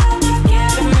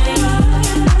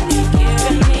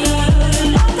me,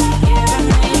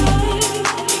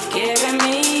 giving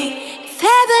me. If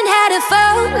heaven had a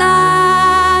phone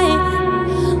line,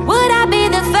 would I be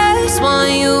the first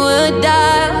one you would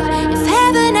dial? If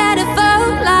heaven had a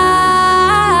phone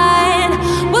line,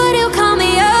 would you call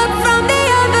me up from the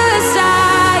other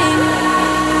side?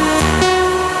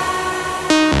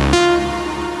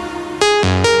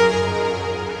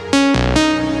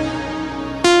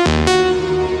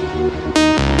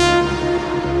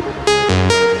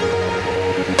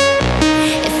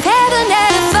 If heaven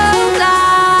had a phone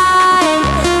line,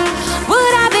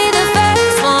 would I be the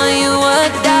first one you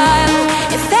would dial?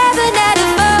 If heaven had a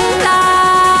phone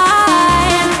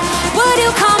line, would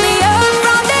you call me up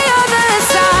from the other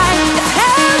side? If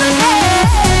heaven had,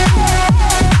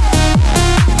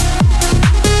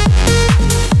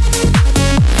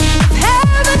 if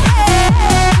heaven had,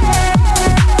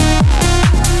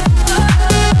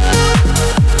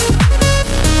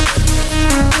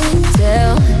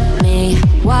 tell me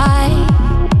why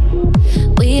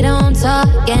we don't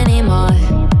talk anymore.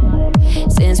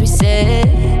 Since we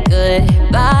said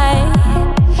goodbye,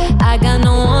 I got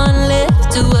no one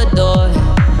left to adore.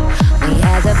 We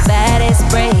had the baddest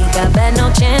breakup, had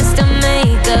no chance to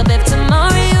make up. If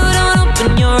tomorrow you don't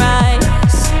open your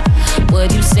eyes,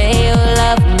 would you say you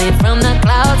love me from the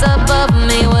clouds above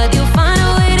me? Would you find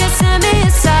a way to send me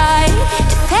aside?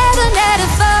 If heaven had a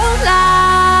phone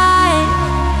line,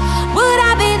 would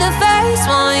I be the first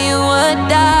one you would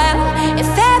dial? If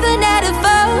heaven had a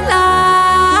phone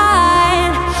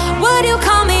line, would you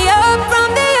call me up from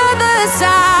the other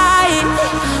side?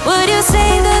 Would you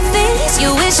say the things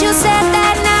you wish you said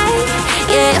that night?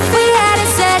 Yeah, if we had a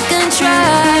second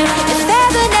try. If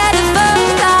heaven had a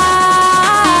phone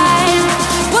line,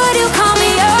 would you call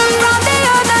me up from the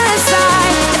other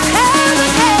side? If heaven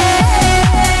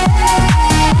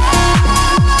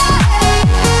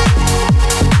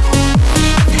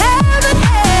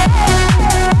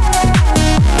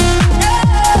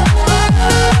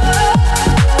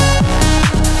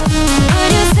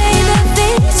would you say the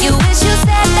things you wish you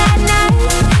said that night?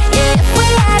 Yeah, if we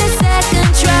had a second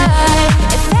try.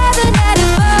 If heaven had a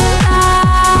phone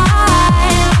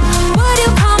line, would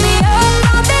you call me up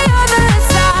from the other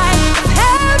side? If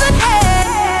heaven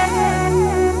had,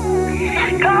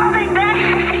 call me back,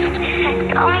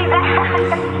 call me back,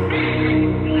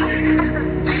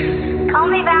 call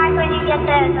me back when you get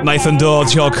there. Nathan Daw,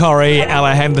 Joel Corey,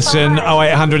 Ella Henderson,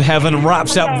 0800 Heaven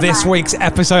wraps up this week's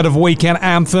episode of Weekend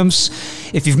Anthems.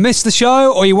 If you've missed the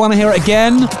show or you want to hear it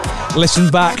again, listen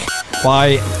back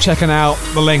by checking out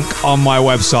the link on my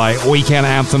website,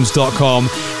 weekendanthems.com.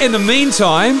 In the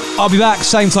meantime, I'll be back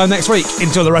same time next week.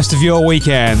 Enjoy the rest of your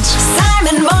weekend.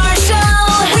 Simon